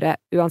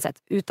kontoret. Uansett,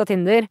 ut av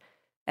Tinder,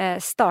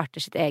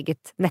 starter sitt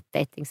eget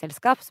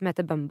nettdatingselskap som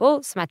heter Bumble,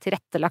 som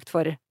tilrettelagt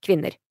for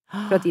kvinner,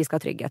 for at de skal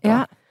ha trygghet.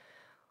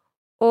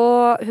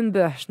 Og hun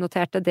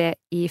børsnoterte det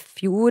i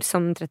fjor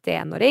som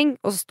 31-åring,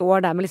 og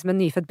står der med liksom en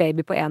nyfødt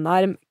baby på en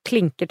arm,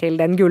 klinker til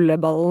den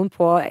gulleballen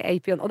på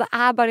APO-en. Og det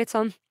er bare litt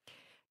sånn,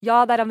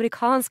 ja, det er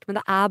amerikansk, men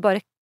det er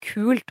bare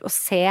kult å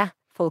se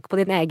folk på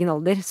din egen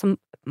alder som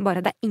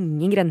bare, det er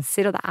ingen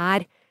grenser, og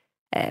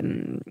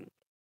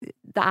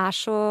det er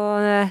så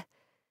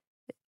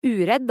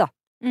uredd, da.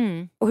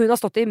 Og hun har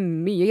stått i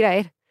mye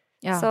greier.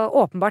 Ja. Så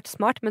åpenbart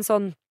smart, men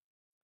sånn.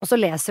 Og så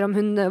leser om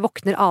hun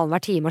våkner annenhver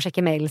time og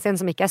sjekker mailen sin,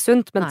 som ikke er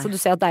sunt, men så du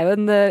ser at det er jo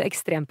en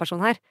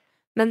ekstremperson her.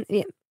 Men,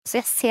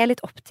 så jeg ser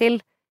litt opp til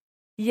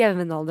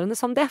jevnaldrende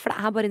som det, for det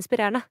er bare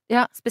inspirerende.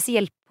 Ja.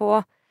 Spesielt på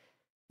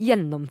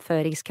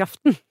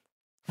gjennomføringskraften.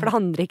 For det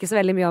handler ikke så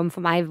veldig mye om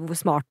for meg hvor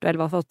smart du er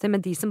eller hva for til,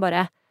 men de som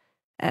bare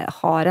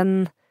har en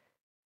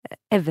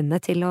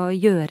evne til å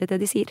gjøre det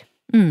de sier.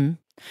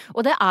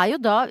 Og det er jo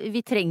da vi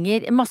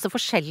trenger masse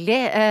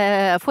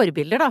forskjellige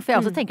forbilder, da, for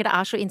jeg også tenker det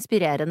er så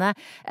inspirerende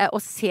å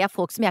se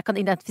folk som jeg kan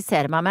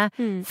identifisere meg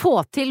med, få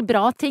til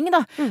bra ting,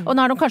 da. Og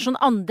nå er det kanskje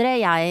noen andre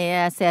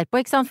jeg ser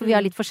på, ikke sant, for vi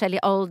har litt forskjellig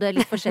alder,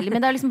 litt forskjellig,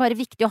 men det er liksom bare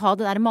viktig å ha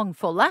det der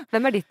mangfoldet.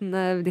 Hvem er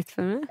ditt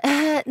for meg?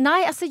 Nei,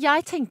 altså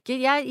jeg tenker,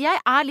 jeg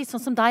er litt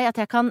sånn som deg,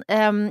 at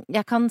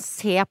jeg kan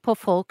se på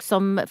folk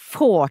som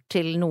får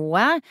til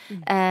noe,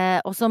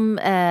 og som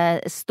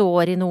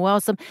står i noe,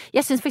 og som,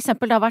 jeg synes for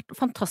eksempel det har vært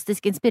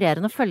fantastisk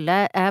inspirerende å følge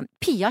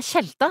Pia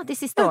Tjelta de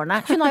siste årene.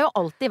 Hun har jo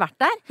alltid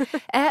vært der,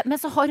 men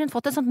så har hun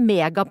fått en sånn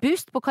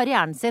megaboost på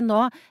karrieren sin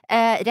nå,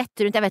 rett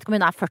rundt, jeg vet ikke om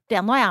hun er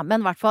 40 nå,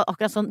 men i hvert fall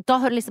akkurat sånn, da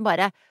har hun liksom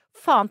bare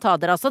faen ta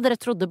dere altså, dere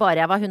trodde bare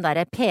jeg var hun der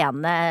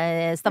pene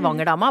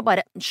Stavanger-dama,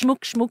 bare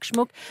smukk,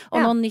 og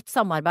nå nytt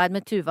samarbeid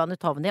med Tuva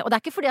Nutovny, og det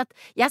er ikke fordi at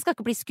jeg skal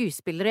ikke bli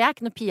skuespiller, og jeg er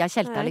ikke noe Pia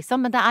Tjelta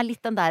liksom, men det er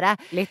litt den der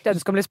litt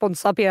ønske om å bli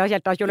sponset av Pia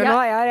Tjelta-kjoler nå,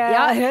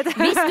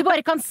 hvis du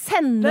bare kan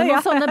sende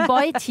noen sånne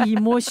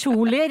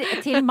Baitimo-kjoler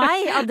til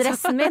meg,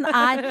 adressen min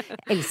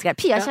elsker jeg,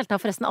 Pia Tjelta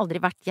har forresten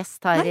aldri vært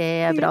gjest her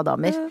i Bra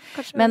Damer,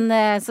 men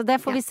så det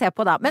får vi se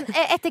på da, men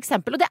et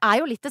eksempel, og det er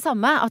jo litt det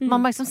samme, at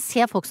man liksom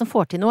ser folk som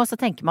får til noe, så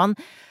tenker man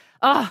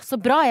så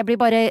bra, jeg blir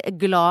bare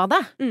glad av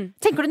det.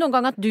 Tenker du noen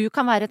gang at du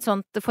kan være et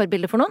sånt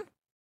forbilde for noen?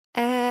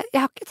 Jeg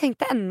har ikke tenkt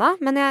det ennå,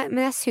 men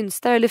jeg synes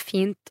det er veldig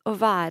fint å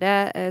være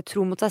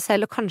tro mot seg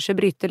selv, og kanskje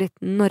bryte litt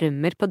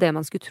normer på det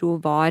man skulle tro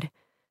var,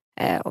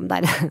 om det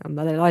er en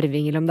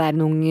arving, eller om det er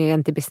en ung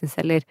jente i business,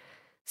 eller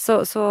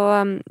så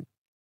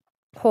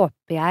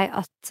håper jeg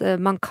at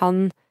man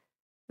kan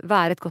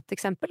være et godt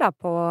eksempel da,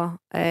 på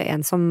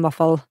en som i hvert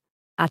fall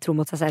er tro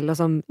mot seg selv, og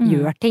som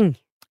gjør ting.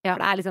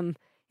 For det er liksom,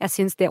 jeg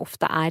synes det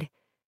ofte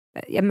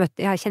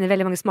jeg kjenner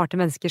veldig mange smarte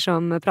mennesker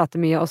som prater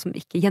mye og som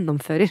ikke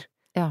gjennomfører.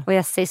 Og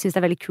jeg synes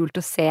det er veldig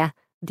kult å se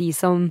de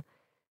som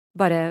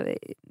bare,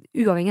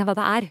 uavhengig av hva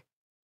det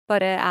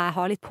bare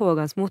har litt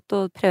pågangsmot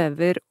og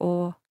prøver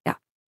å,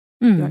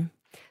 gjøre.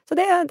 Så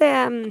det,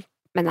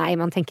 men nei,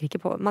 man tenker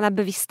ikke på, man er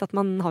bevisst at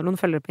man har noen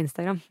følgere på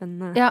Instagram,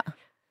 men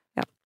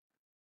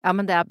Ja,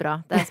 men det er bra.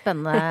 Det er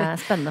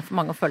spennende for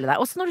mange å følge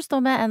deg. Også når du står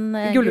med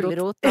en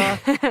gulrot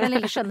og den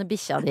lille skjønne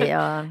bikkja di,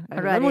 og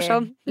når du er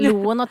i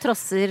loen og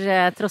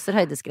trosser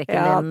høydeskrekken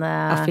din.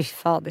 Ja, fy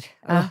fader.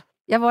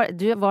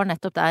 Du var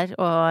nettopp der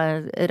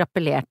og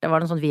rappellerte. Var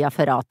det noen sånn Via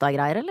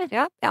Ferrata-greier, eller?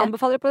 Ja, jeg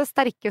anbefaler på det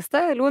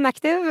sterkeste. Loen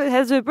Active,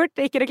 helt supert,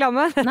 ikke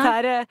reklame.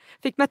 Dette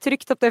fikk meg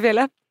trygt opp det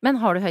fjellet. Men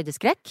har du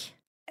høydeskrekk?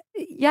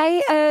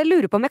 Jeg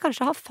lurer på om jeg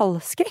kanskje har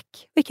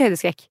fallskrekk, ikke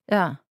høydeskrekk.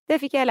 Ja. Det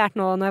fikk jeg lært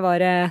nå når jeg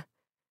var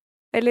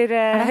eller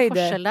er det høyde.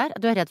 Forskjell der?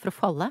 Du er redd for å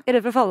falle? Jeg er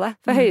redd for å falle.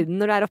 For høyden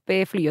når du er oppe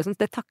i fly og sånt,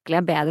 det takler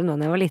jeg bedre nå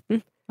når jeg var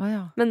liten.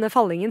 Men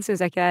fallingen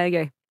synes jeg ikke er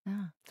gøy.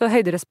 Så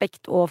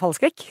høyderespekt og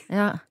fallskrekk.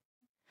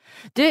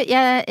 Du,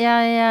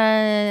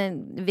 jeg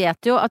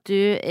vet jo at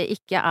du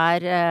ikke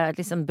er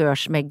liksom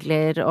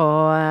børsmegler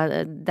og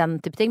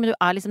den type ting, men du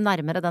er liksom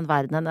nærmere den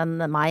verdenen enn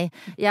meg.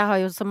 Jeg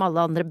har jo som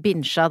alle andre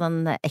binget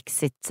den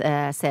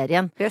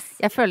Exit-serien.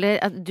 Jeg føler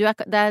at du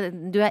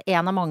er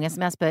en av mange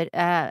som jeg spør,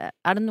 er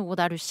det noe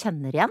der du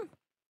kjenner igjen?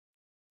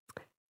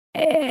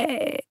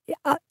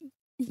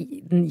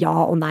 Ja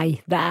og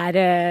nei. Det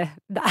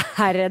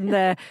er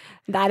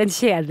en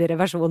kjedeligere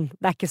versjon.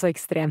 Det er ikke så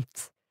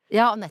ekstremt.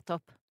 Ja,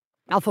 nettopp.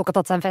 Ja, folk har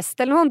tatt seg en fest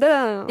eller noe. Det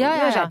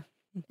skjer.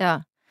 Ja.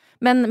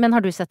 Men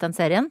har du sett den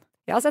serien?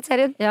 Jeg har sett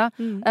serien. Ja.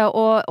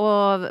 Og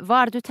hva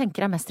er det du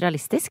tenker er mest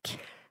realistisk?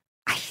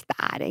 Nei, det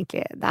er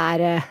egentlig det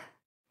er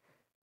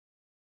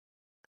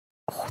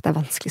et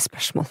vanskelig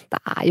spørsmål.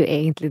 Det er jo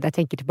egentlig, jeg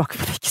tenker tilbake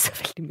på det, ikke så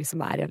veldig mye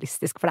som er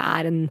realistisk, for det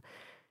er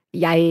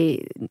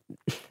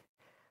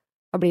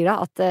hva blir det?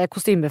 At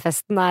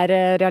kostymefesten er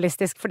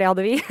realistisk, for det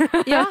hadde vi.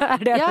 Ja,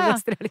 er det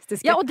mest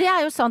realistiske? Ja, og det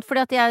er jo sant,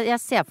 fordi at jeg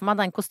ser for meg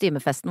den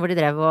kostymefesten hvor de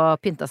drev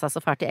og pynta seg så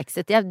fælt i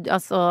Exit.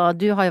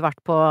 Du har jo vært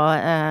på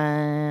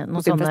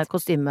noen sånne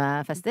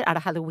kostymefester. Er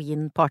det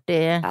Halloween-party?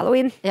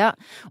 Halloween. Ja,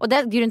 og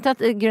grunnen til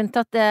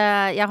at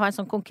jeg har en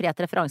sånn konkret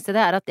referanse til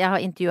det, er at jeg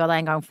har intervjuet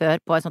deg en gang før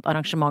på et sånt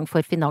arrangement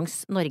for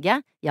Finans Norge.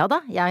 Ja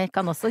da, jeg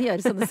kan også gjøre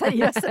sånne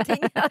seriøse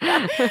ting.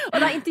 Og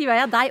da intervjuet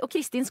jeg deg og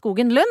Kristin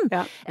Skogen Lund.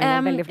 Ja,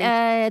 veldig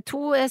flink. To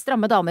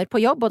stramme damer på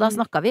jobb, og da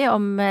snakket vi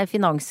om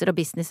finanser og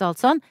business og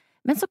alt sånn.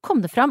 Men så kom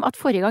det fram at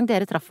forrige gang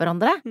dere traff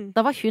hverandre,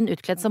 da var hun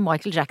utkledd som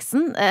Michael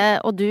Jackson,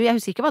 og du, jeg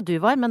husker ikke hva du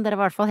var, men dere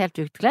var i hvert fall helt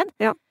utkledd.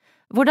 Ja.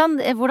 Hvordan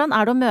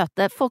er det å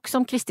møte folk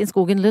som Kristin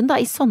Skogen Lund da,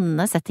 i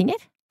sånne settinger?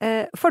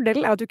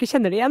 Fordelen er at du ikke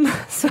kjenner det igjen,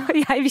 så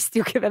jeg visste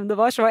jo ikke hvem det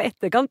var, så i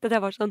etterkant, det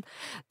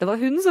var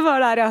hun som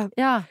var der,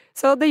 Ja.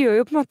 Så det gjør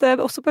jo på en måte,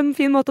 også på en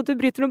fin måte at du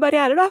bryter noen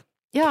barrierer da.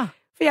 Ja.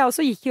 For jeg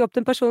også gikk jo opp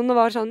til en person og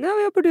var sånn, ja,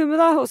 hva jobber du med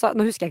da? Og så,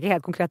 nå husker jeg ikke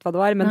helt konkret hva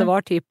det var, men det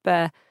var typ,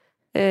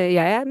 jeg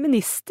er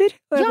minister.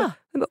 Og jeg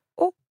bare,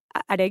 å,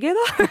 er det gøy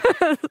da?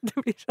 Det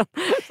blir sånn.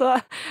 Så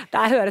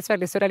det høres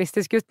veldig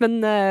surrealistisk ut,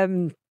 men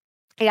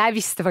jeg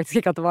visste faktisk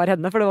ikke at det var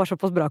henne, for det var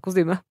såpass bra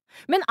kostyme.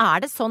 Men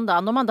er det sånn da,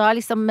 når man da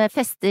liksom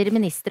fester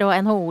ministre og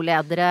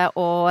NHO-ledere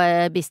og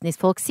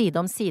businessfolk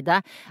side om side,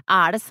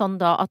 er det sånn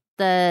da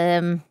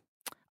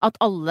at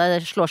alle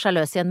slår seg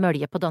løs i en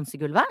mølje på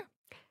dansegulvet?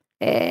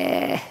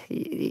 Ja,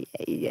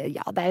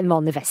 det er en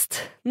vanlig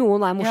fest.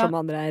 Noen er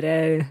morsomme, andre er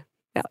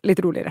litt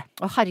roligere.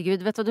 Å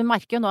herregud, vet du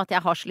merker jo nå at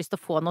jeg har så lyst til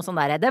å få noe sånn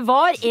der. Det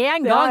var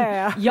en gang!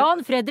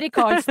 Jan Fredrik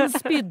Karlsen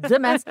spydde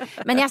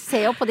men jeg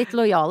ser jo på ditt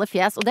lojale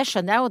fjes, og det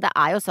skjønner jeg jo, det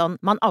er jo sånn,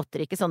 man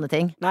outer ikke sånne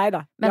ting.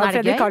 Neida. Men Jan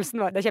Fredrik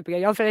Karlsen det er kjempegøy.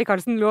 Jan Fredrik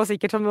Karlsen lå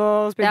sikkert som å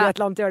spydde et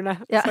eller annet hjørne.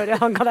 Sorry,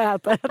 han kan jeg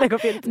hete. Det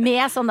går fint.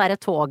 Med sånn der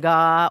toga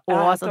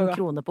og sånn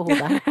krone på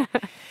hodet.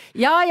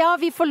 Ja,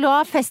 vi får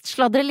la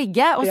festsladre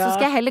ligge, og så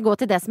skal jeg heller gå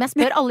til det som jeg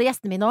spør alle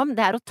gjestene mine om,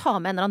 det er å ta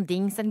med en eller annen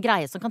dings, en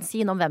greie som kan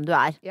si noe om hvem du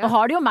er. Nå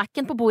har du jo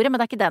Mac'en på bordet, men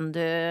det er ikke den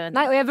du...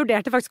 Nei, og jeg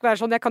vurderte faktisk å være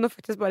sånn, jeg kan jo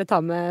faktisk bare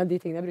ta med de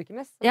tingene jeg bruker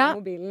mest,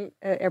 mobilen,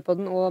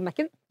 AirPod'en og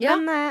Mac'en.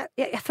 Men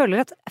jeg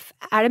føler at,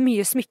 er det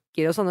mye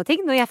smykker og sånne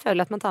ting, når jeg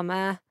føler at man tar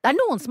med... Det er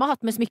noen som har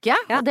hatt med smykke,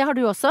 og det har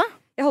du også.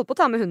 Jeg holdt på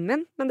å ta med hunden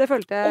min, men det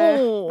følte...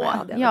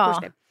 det var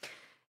koselig.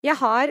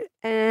 Jeg har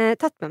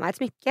tatt med meg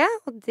et smykke,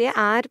 og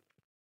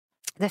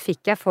det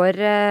fikk jeg for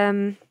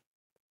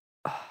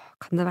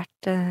kan det ha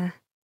vært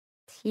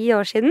 10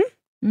 år siden?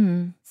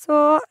 Så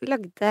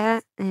lagde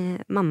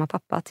mamma og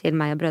pappa til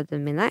meg og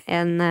brødrene mine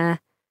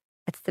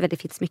et veldig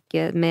fint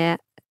smykke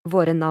med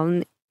våre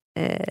navn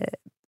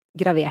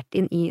gravert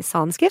inn i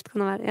sanskrift,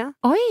 kan det være? Ja.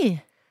 Oi!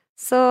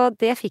 Så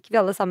det fikk vi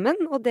alle sammen,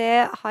 og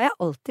det har jeg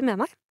alltid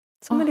med meg.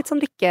 Som en litt sånn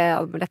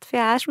lykkeamulett, for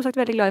jeg er som sagt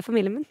veldig glad i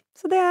familien min.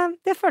 Så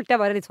det følte jeg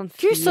var litt sånn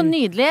fin. Gud, så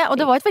nydelig! Og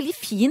det var et veldig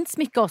fint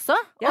smykke også.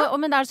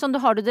 Men det er sånn,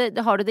 har du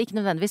det ikke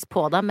nødvendigvis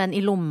på deg, men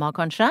i lomma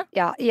kanskje?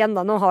 Ja, igjen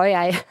da, nå har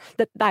jeg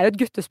det er jo et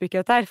guttesmykke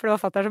dette her, for det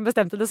var fatter'n som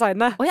bestemte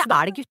designet. Åja,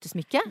 er det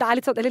guttesmykke? Det er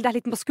litt sånn, eller det er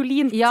litt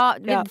maskulint. Ja,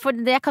 for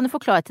det jeg kan jo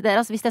forklare til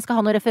dere, altså hvis jeg skal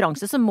ha noen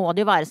referanse, så må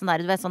det jo være sånn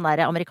der, du vet, sånn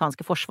der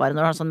amerikanske forsvaret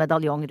når du har sånn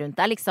medaljong rundt.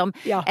 Det er liksom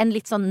en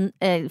litt sånn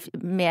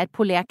mer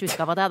polert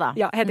utgave av det da.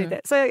 Ja, helt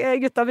riktig. Så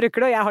gutta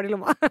bruker det, og jeg har det i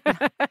lomma.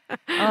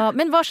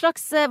 Men hva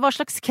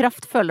slags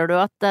kraft føler du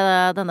at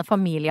denne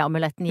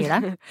familieamuletten gir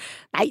deg?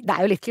 Nei, det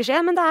er jo litt klisjé,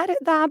 men det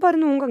er bare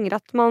noen ganger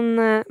at man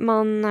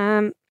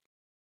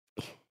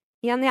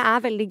igjen, jeg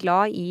er veldig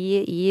glad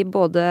i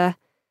både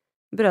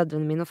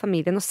brødrene mine og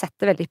familien og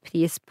setter veldig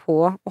pris på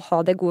å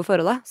ha det gode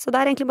forholdet. Så det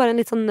er egentlig bare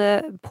en litt sånn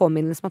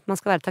påminnelse om at man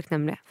skal være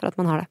takknemlig for at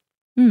man har det.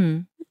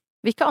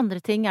 Hvilke andre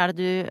ting er det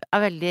du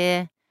er veldig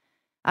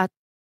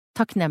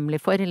takknemlig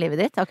for i livet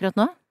ditt akkurat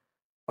nå?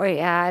 Oi,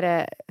 jeg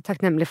er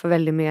takknemlig for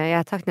veldig mye. Jeg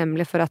er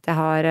takknemlig for at jeg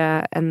har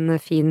en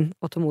fin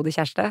og tålmodig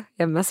kjæreste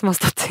hjemme som har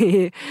stått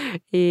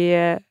i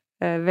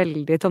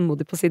veldig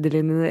tålmodig på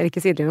sidelinjen, eller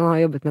ikke sidelinjen, han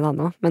har jobbet med det han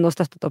nå, men har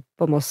støttet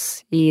opp om oss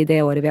i det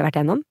året vi har vært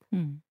gjennom.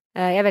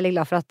 Jeg er veldig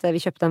glad for at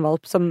vi kjøpte en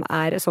valp som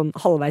er sånn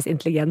halvveis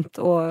intelligent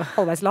og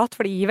halvveis lat,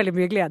 for det gir veldig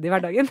mye glede i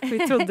hverdagen.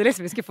 Vi trodde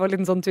liksom vi skulle få en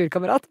liten sånn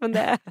turkamerat, men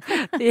det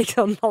gikk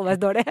sånn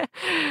halvveis dårlig.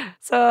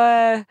 Så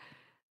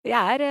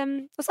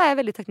og så er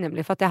jeg veldig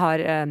takknemlig for at jeg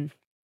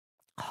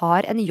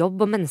har en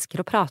jobb og mennesker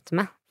å prate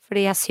med,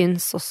 fordi jeg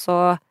syns også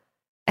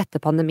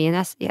etter pandemien,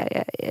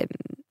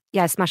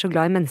 jeg som er så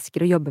glad i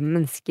mennesker og jobber med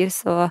mennesker,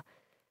 så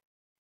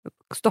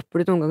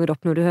stopper du noen ganger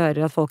opp når du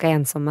hører at folk er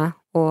ensomme,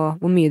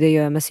 og hvor mye det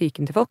gjør med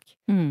psyken til folk.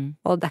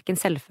 Og det er ikke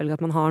en selvfølge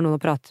at man har noen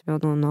å prate med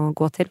og noen å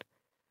gå til.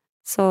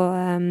 Så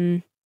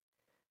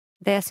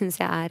det syns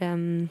jeg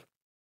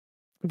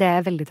det er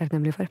jeg veldig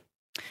takknemlig for.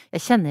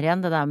 Jeg kjenner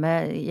igjen det der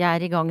med, jeg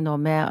er i gang nå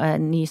med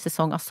en ny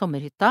sesong av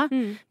Sommerhytta.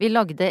 Vi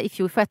lagde i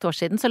fjor, for 1 år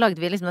siden, så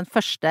lagde vi liksom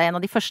en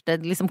av de første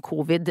liksom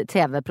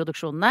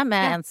covid-TV-produksjonene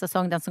med en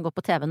sesong, den som går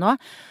på TV nå.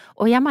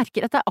 Og jeg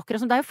merker at det er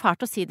akkurat som, det er jo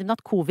fælt å si det, men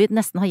at covid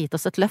nesten har gitt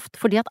oss et løft,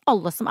 fordi at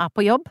alle som er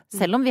på jobb,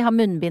 selv om vi har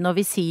munnbind og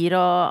visir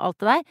og alt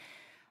det der,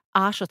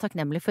 er så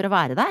takknemlig for å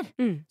være der.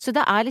 Så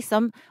det er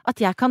liksom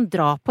at jeg kan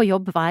dra på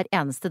jobb hver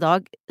eneste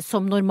dag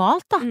som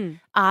normalt da,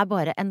 er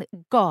bare en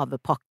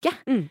gavepakke.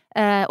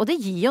 Og det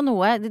gir jo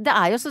noe, det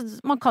er jo så,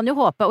 man kan jo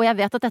håpe, og jeg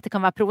vet at dette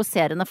kan være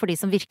provoserende for de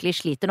som virkelig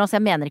sliter nå, så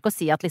jeg mener ikke å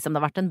si at liksom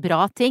det har vært en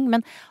bra ting,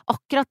 men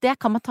akkurat det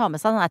kan man ta med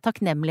seg, den der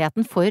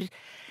takknemligheten for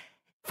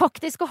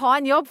faktisk å ha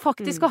en jobb,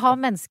 faktisk å ha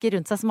mennesker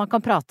rundt seg som man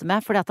kan prate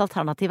med, fordi at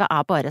alternativet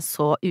er bare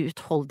så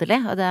uutholdelig,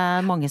 og det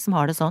er mange som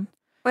har det sånn.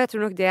 Og jeg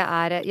tror nok det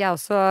jeg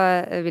også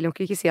vil nok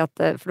ikke si at,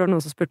 for det var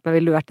noen som spurte meg,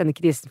 ville du vært denne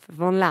krisen? For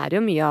man lærer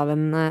jo mye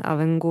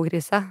av en god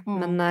krise,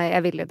 men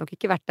jeg ville nok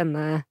ikke vært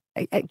denne,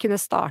 jeg kunne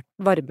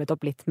varmet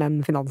opp litt med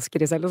en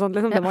finanskrise eller noe sånt,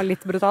 liksom. Den var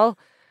litt brutal.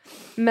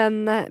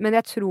 Men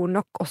jeg tror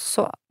nok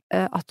også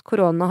at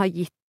korona har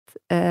gitt,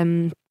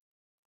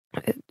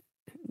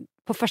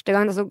 på første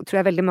gang så tror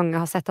jeg veldig mange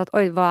har sett at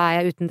oi, hva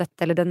jeg uten dette,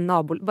 eller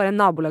bare en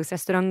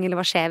nabolagsrestaurant, eller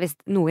hva skjer hvis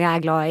noe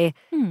jeg glad i,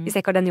 hvis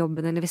jeg ikke har den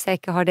jobben, eller hvis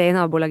jeg ikke har det i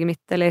nabolaget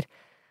mitt, eller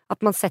at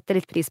man setter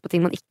litt pris på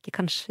ting man ikke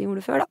kanskje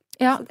gjorde før, da.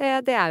 Ja.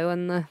 Så det jo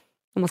når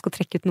man skal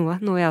trekke ut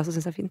noe jeg også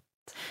synes fint.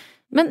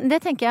 Men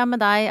det tenker jeg med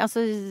deg,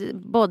 altså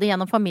både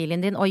gjennom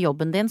familien din og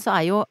jobben din, så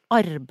jo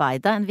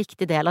arbeidet en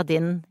viktig del av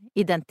din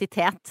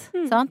identitet,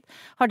 sant?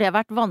 Har det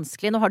vært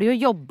vanskelig? Nå har du jo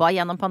jobbet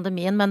gjennom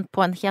pandemien, men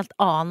på en helt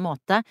annen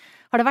måte.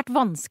 Har det vært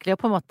vanskelig å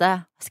på en måte,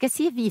 skal jeg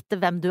si, vite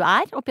hvem du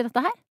oppi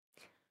dette her?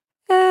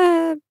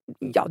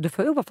 Ja, du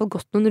får jo i hvert fall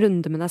gått noen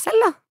runder med deg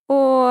selv, da.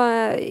 Og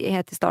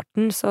helt i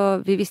starten, så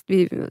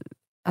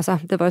altså,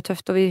 det var jo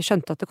tøft, og vi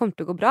skjønte at det kom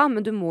til å gå bra,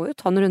 men du må jo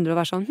ta noen runder og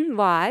være sånn,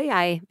 hva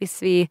jeg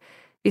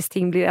hvis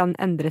ting blir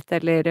endret,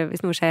 eller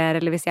hvis noe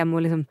skjer, eller hvis jeg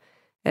må liksom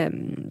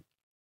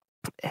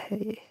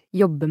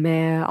jobbe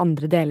med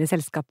andre deler i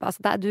selskapet.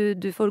 Altså,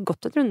 du får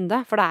gått en runde,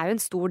 for det jo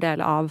en stor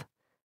del av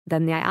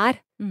den jeg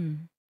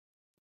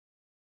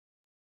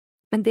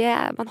Men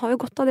man har jo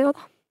godt av det også,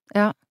 da.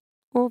 Ja.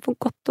 Og få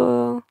godt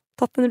og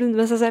tatt en runde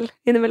med seg selv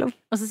innimellom.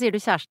 Og så sier du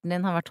kjæresten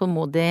din har vært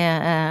tålmodig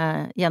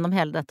gjennom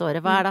hele dette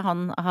året. Hva det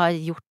han har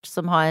gjort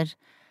som har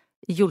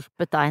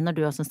hjulpet deg når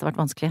du har syntes det har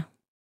vært vanskelig?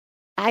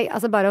 Nei,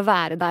 altså bare å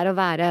være der og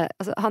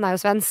altså, han jo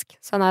svensk,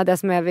 så han det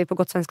som vi på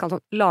godt svensk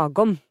kaller sånn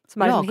lagom.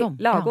 Som lagom.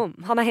 Lagom.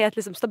 Ja. Han helt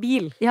liksom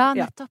stabil. Ja,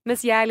 nettopp. Ja.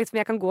 Mens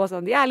jeg kan gå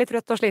sånn, jeg litt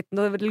trøtt og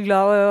sliten og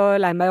glad og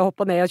lei meg og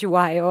hoppe ned og tjo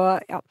og hei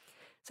og ja.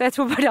 Så jeg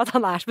tror bare at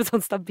han som et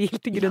sånn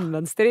stabilt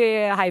grunnmønster i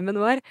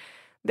heimen vår.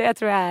 Det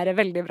tror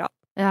jeg veldig bra.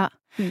 Ja.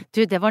 Du,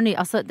 det var ny,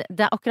 altså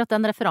det akkurat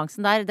den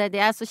referansen der, det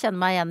jeg så kjenner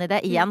meg igjen i det.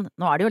 Igjen,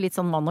 nå det jo litt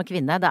sånn mann og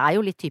kvinne, det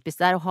jo litt typisk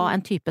der å ha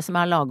en type som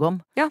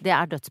lagom. Ja. Det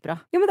dødsbra.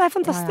 Jo, men det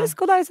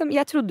fantastisk, og det liksom,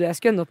 jeg trodde jeg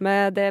skulle ende opp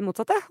med det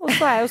motsatte, og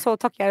så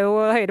takker jeg jo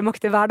høyere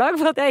makter hver dag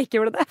for at jeg ikke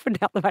gjorde det, for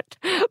da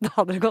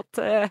hadde det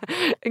gått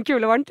en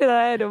kule varmt i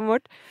det rommet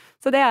vårt.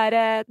 Så det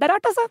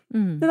rart, altså.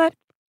 Det der.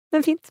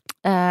 Men fint.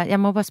 Jeg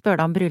må bare spørre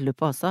deg om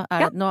bryllupet også.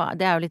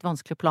 Det jo litt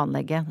vanskelig å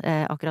planlegge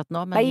akkurat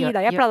nå. Men nei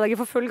da, jeg planlegger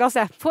for full gass,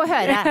 jeg. Få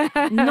høre.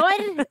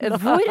 Når,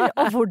 hvor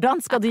og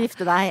hvordan skal du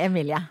gifte deg,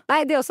 Emilie?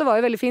 Nei, det også var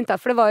jo veldig fint, da.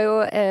 For det var jo,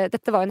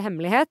 dette var jo en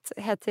hemmelighet.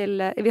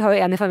 Vi har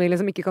jo en i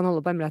familien som ikke kan holde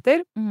på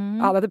hemmeligheter.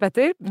 Han heter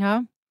Petter. Ja.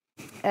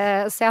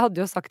 Så jeg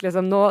hadde jo sagt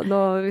liksom,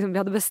 liksom,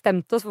 vi hadde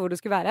bestemt oss for hvor det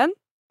skulle være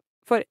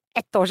for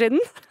 1 år siden.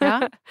 Ja.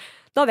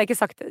 Da hadde jeg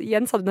ikke sagt,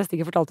 Jens hadde nesten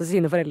ikke fortalt det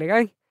til sine foreldre i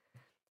gang.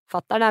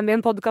 Fatteren med i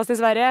en podcast i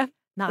Sverige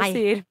og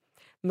sier,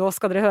 nå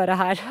skal dere høre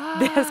her,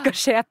 det skal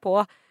skje på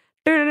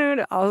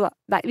altså,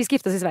 nei, vi skal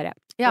gifte oss i Sverige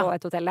på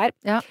et hotell der.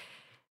 Ja.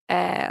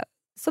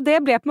 Så det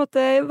ble på en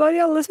måte, var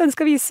i alle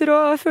svenske aviser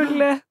og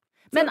full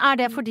Men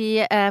det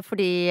fordi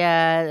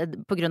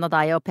på grunn av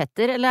deg og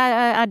Petter,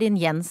 eller din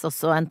Jens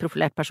også en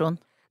profilert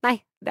person? Nei,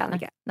 det han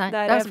ikke. Nei.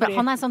 Fordi...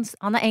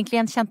 Han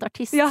egentlig en kjent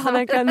artist. Ja, han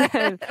egentlig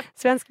en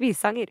svensk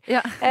visanger. Ja.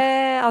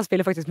 Han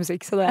spiller faktisk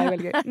musikk, så det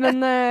veldig gøy. Men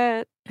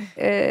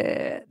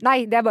nei,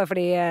 det bare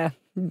fordi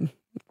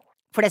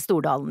For det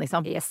Stordalen,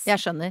 liksom. Yes. Jeg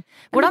skjønner.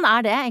 Hvordan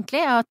det egentlig,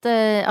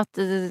 at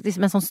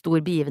liksom en sånn stor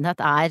begivenhet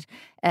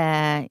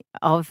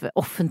av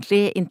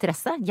offentlig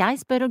interesse? Jeg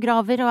spør og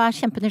graver og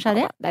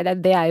kjempenysgjerrig. Ja,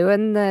 det jo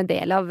en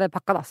del av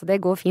pakka, da, så det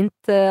går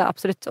fint,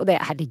 absolutt. Og det,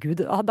 herregud,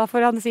 da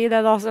får han si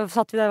det, da. Så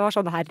satt vi der og var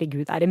sånn,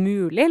 herregud, det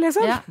mulig,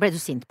 liksom? Ja. Ble du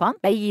sint på han?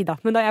 Nei da,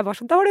 men da jeg var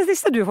sånn, da var det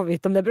siste du får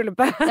vite om det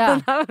bryllupet.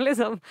 Ja.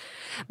 Liksom,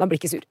 man blir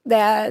ikke sur.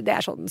 Det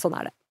sånn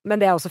det.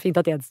 Men det også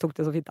fint at Jens tok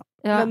det så fint, da.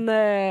 Ja.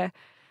 Men...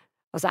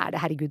 Og så det,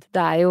 herregud,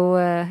 det jo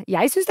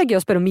jeg synes det gøy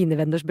å spørre om mine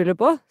venners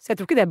bryllup også, så jeg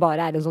tror ikke det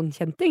bare en sånn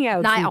kjent ting. Jeg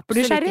jo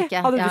supernysgjerrig.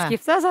 Hadde du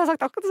giftet deg, så hadde jeg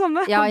sagt akkurat det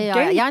samme. Ja.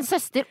 Jeg har en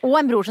søster og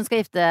en bror som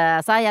skal gifte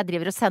seg. Jeg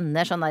driver og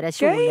sender sånne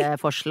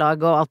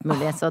kjoleforslag og alt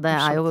mulig, så det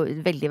jo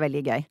veldig,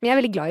 veldig gøy. Men jeg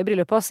veldig glad i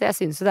bryllupet også, så jeg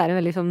synes jo det en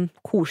veldig sånn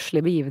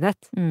koselig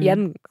begivenhet.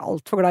 Igjen,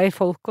 alt for glad i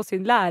folk og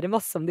synd, lære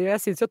masse om de, og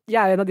jeg synes jo at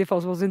jeg en av de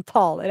folk som synd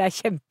taler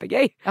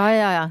kjempegøy.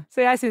 Ja.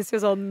 Så jeg synes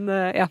jo sånn,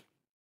 ja.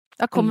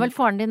 Da kommer vel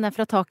faren din ned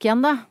fra tak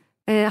igjen, da?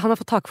 Han har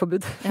fått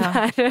takforbud.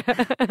 Ja.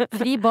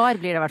 Fri bar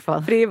blir det i hvert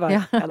fall. Fri bar,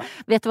 ja.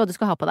 Vet du hva du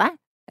skal ha på deg?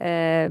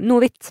 Noe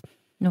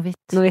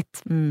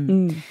hvitt.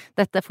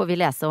 Dette får vi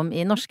lese om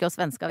i norske og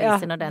svenske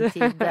aviser når den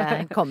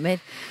tid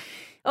kommer.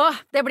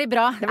 Det blir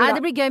bra.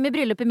 Det blir gøy med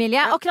bryllup,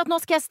 Emilie. Akkurat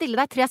nå skal jeg stille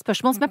deg 3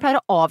 spørsmål som jeg pleier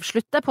å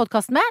avslutte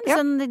podcasten med.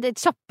 Sånn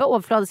kjappe,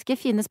 overfladiske,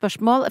 fine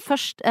spørsmål.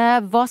 Først,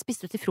 hva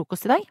spiste du til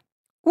frokost i dag?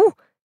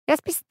 Jeg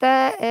spiste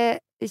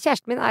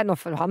kjæresten min nå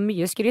for å ha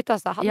mye skryt,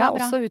 altså. Han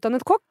også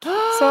utdannet kokk.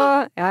 Så,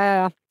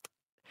 ja.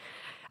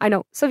 I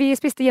know. Så vi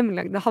spiste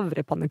hjemmelagde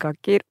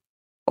havrepannekaker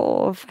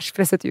og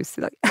ferskpresset juice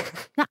i dag.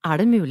 Nei,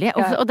 det mulig?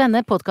 Og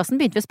denne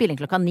podcasten begynte vi å spille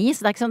inn 9:00,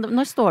 så det ikke sånn,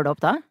 når står det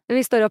opp da?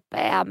 Vi står opp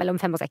mellom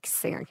 5 og 6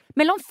 en gang.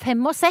 Mellom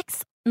 5 og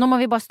 6? Nå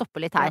må vi bare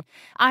stoppe litt her.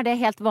 Er det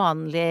helt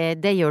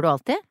vanlig? Det gjør du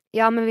alltid?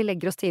 Ja, men vi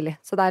legger oss tidlig.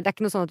 Så det er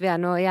ikke noe sånn at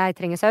jeg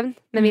trenger søvn.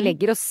 Men vi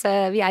legger oss,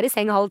 vi er i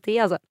seng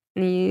 9:30, altså.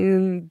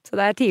 Så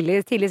det er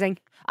tidlig seng.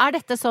 Er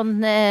dette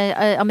sånn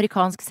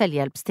amerikansk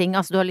selvhjelpsting?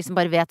 Altså du har liksom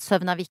bare vet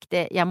søvn er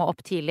viktig, jeg må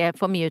opp tidlig,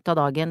 få mye ut av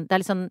dagen. Det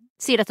er liksom,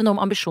 sier dette noe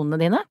om ambisjonene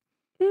dine?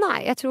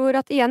 Nei, jeg tror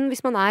at igjen,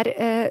 hvis man er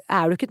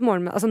du ikke et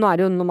morgen... Altså nå er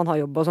det jo når man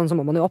har jobb og sånn, så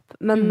må man jo opp.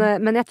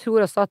 Men jeg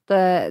tror også at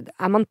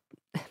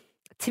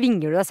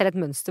tvinger du deg selv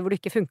et mønster hvor det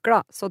ikke funker,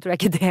 da, så tror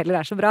jeg ikke det heller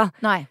er så bra.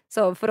 Nei.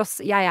 Så for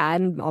oss, jeg er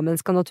en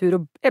A-menneske av natur,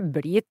 og jeg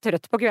blir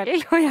trøtt på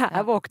kvelden, og jeg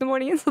er våken om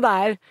morgenen, så det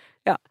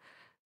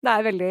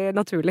er veldig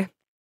naturlig.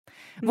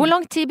 Hvor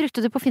lang tid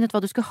brukte du på å finne ut hva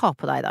du skulle ha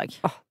på deg i dag?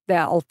 Det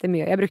er alltid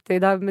mye. Jeg brukte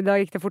i dag, men da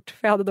gikk det fort,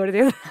 for jeg hadde dårlig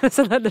tid.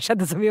 Så det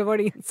skjedde så mye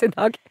morgens i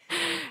dag.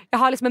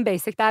 Jeg har liksom en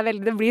basic,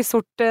 det blir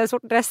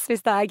sort dress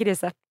hvis det er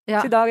krise.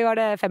 Så i dag var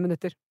det 5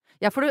 minutter.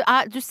 Ja, for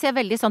du ser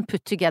veldig sånn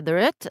put together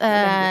ut.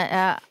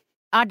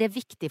 Er det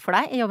viktig for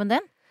deg i jobben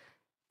din?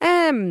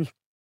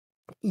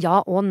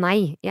 Ja og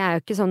nei. Jeg er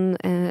jo ikke sånn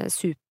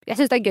Jeg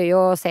synes det er gøy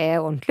å se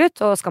ordentlig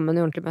ut, og skal man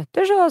i ordentlige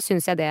møter, så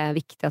synes jeg det er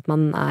viktig at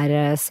man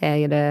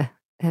ser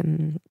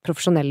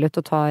profesjonell ut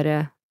og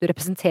du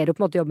representerer jo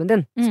på en måte jobben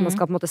din, så man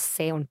skal på en måte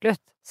se ordentlig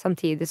ut.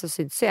 Samtidig så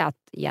synes jeg at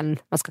igjen,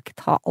 man skal ikke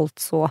ta alt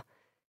så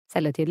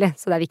selvhøytidelig,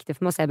 så det er viktig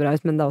for meg å se bra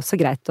ut, men det er også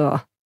greit å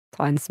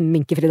ta en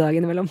sminkefri dag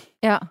innimellom.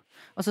 Ja,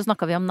 og så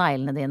snakket vi om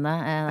neglene dine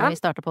da vi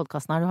startet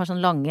podcasten her. Du har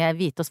sånn lange,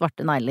 hvite og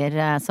svarte negler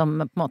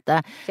som på en måte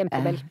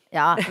Kjemperebell.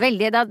 Ja,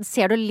 veldig. Da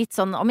ser du litt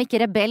sånn, om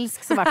ikke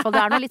rebelsk, så i hvert fall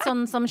det er noe litt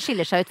sånn som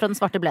skiller seg ut fra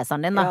den svarte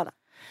blazeren din, da.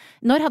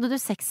 Når hadde du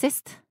sex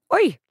sist?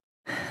 Oi!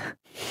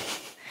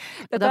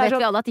 Og da vet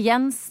vi alle at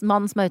Jens,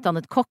 mann som er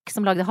utdannet kokk,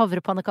 som lagde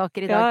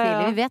havrepannekaker i dag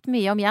tidlig. Vi vet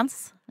mye om Jens.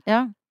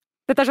 Ja.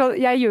 Dette er sånn,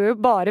 jeg gjør jo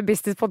bare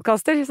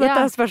businesspodcaster, så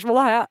dette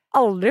spørsmålet har jeg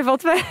aldri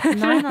fått før.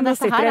 Nei,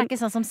 dette her er ikke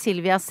sånn som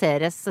Silvia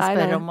Ceres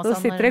spør om. Nå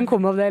sitter en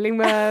komavdeling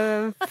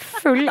med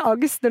full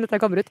angst når dette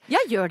kommer ut. Ja,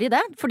 gjør de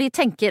det? For de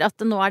tenker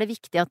at nå er det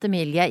viktig at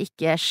Emilie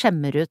ikke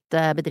skjemmer ut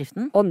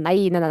bedriften.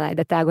 Nei,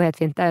 dette går helt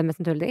fint. Det er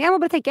mest en tulleting. Jeg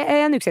må bare tenke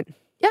en uke siden.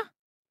 Ja,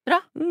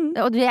 bra.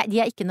 Og de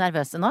er ikke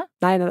nervøse nå?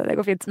 Nei, det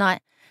går fint. Nei.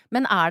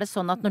 Men er det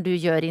sånn at når du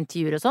gjør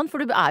intervjuer og sånn, for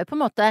du er jo på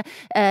en måte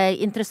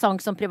interessant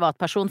som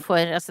privatperson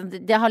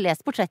jeg har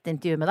lest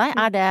portrettintervju med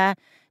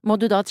deg, må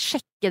du da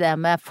sjekke det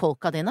med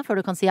folka dine før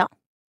du kan si ja?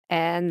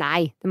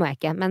 Nei, det må jeg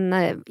ikke, men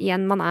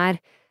igjen,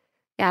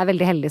 jeg er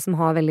veldig heldig som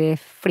har veldig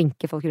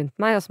flinke folk rundt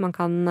meg, og så man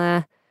kan,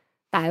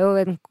 det er jo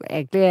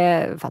egentlig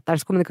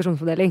fatterens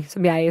kommunikasjonsfordeling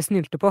som jeg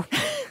snylte på,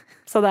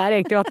 så det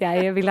er egentlig at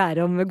jeg vil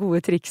lære om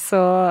gode triks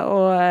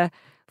og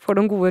får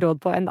noen gode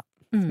råd på en da,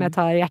 som jeg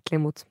tar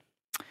hjertelig imot.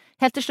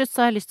 Helt til slutt så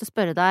har jeg lyst til å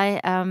spørre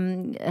deg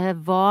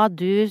hva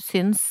du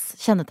syns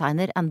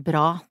kjennetegner en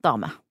bra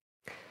dame?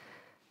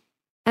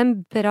 En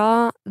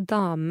bra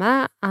dame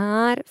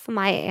er for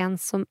meg en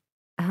som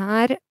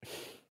er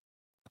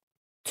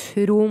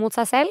tro mot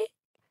seg selv,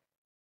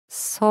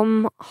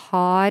 som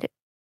har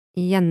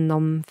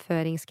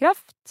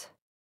gjennomføringskraft,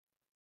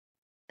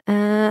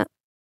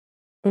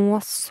 og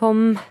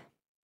som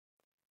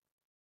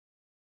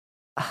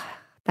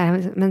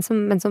men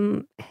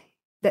som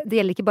det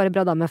gjelder ikke bare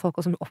bra damer, men folk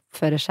som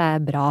oppfører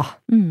seg bra.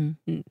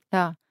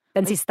 Ja.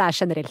 Den siste er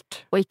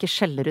generelt. Og ikke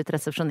skjeller ut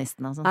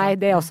resepsjonisten. Altså. Nei,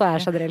 det også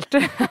er generelt.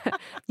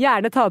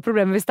 Gjerne ta opp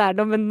problemet hvis det er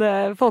noe,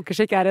 men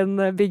folkeskikk er en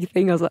big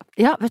thing, altså.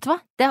 Ja, vet du hva?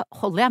 Det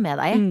holder jeg med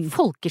deg i.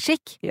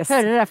 Folkeskikk. Yes.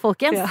 Hører dere,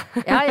 folkens?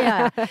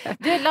 Ja.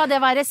 Du, la det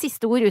være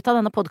siste ord ut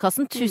av denne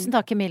podcasten. Tusen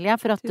takk, Emilie,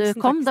 for at du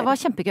kom. Det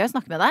var kjempegøy å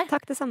snakke med deg.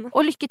 Takk, det samme.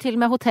 Og lykke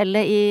til med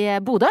hotellet i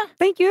Bodø.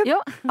 Thank you.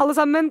 Jo. Alle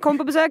sammen, kom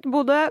på besøk.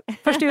 Bodø,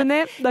 1.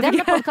 juni.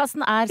 Denne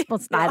podcasten er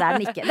sponset. Nei, det er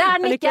den ikke. Det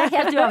er den ikke.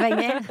 Helt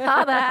uavhengig. Ha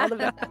det. Ha det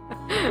bra.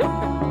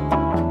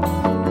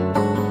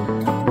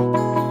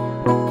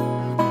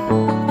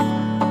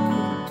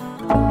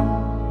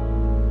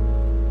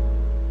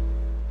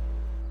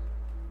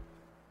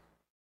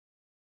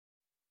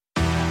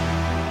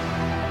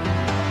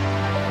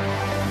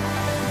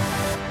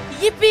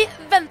 Jippi,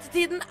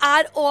 ventetiden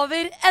er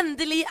over.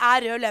 Endelig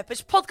er Rød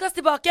Løpers podcast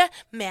tilbake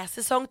med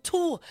sesong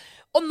 2.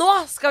 Og nå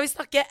skal vi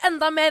snakke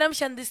enda mer om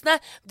kjendisene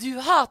du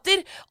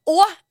hater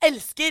og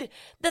elsker.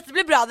 Dette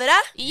blir bra,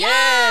 dere.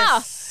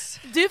 Yes!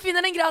 Du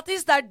finner den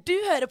gratis der du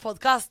hører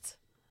podcast.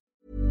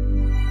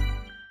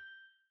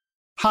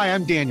 Hi,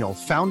 I'm Daniel,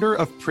 founder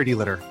of Pretty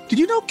Litter. Did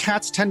you know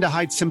cats tend to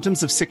hide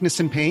symptoms of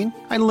sickness and pain?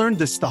 I learned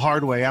this the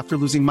hard way after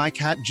losing my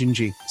cat,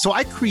 Gingy. So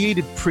I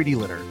created Pretty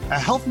Litter, a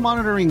health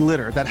monitoring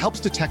litter that helps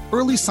detect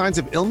early signs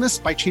of illness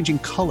by changing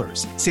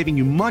colors, saving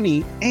you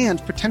money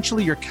and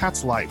potentially your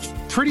cat's life.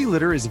 Pretty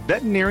Litter is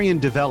veterinarian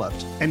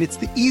developed, and it's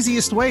the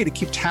easiest way to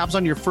keep tabs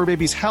on your fur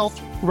baby's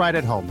health right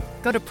at home.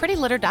 Go to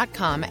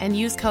prettylitter.com and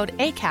use code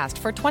ACAST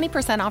for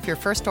 20% off your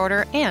first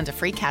order and a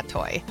free cat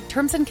toy.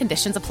 Terms and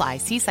conditions apply.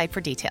 See site for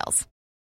details.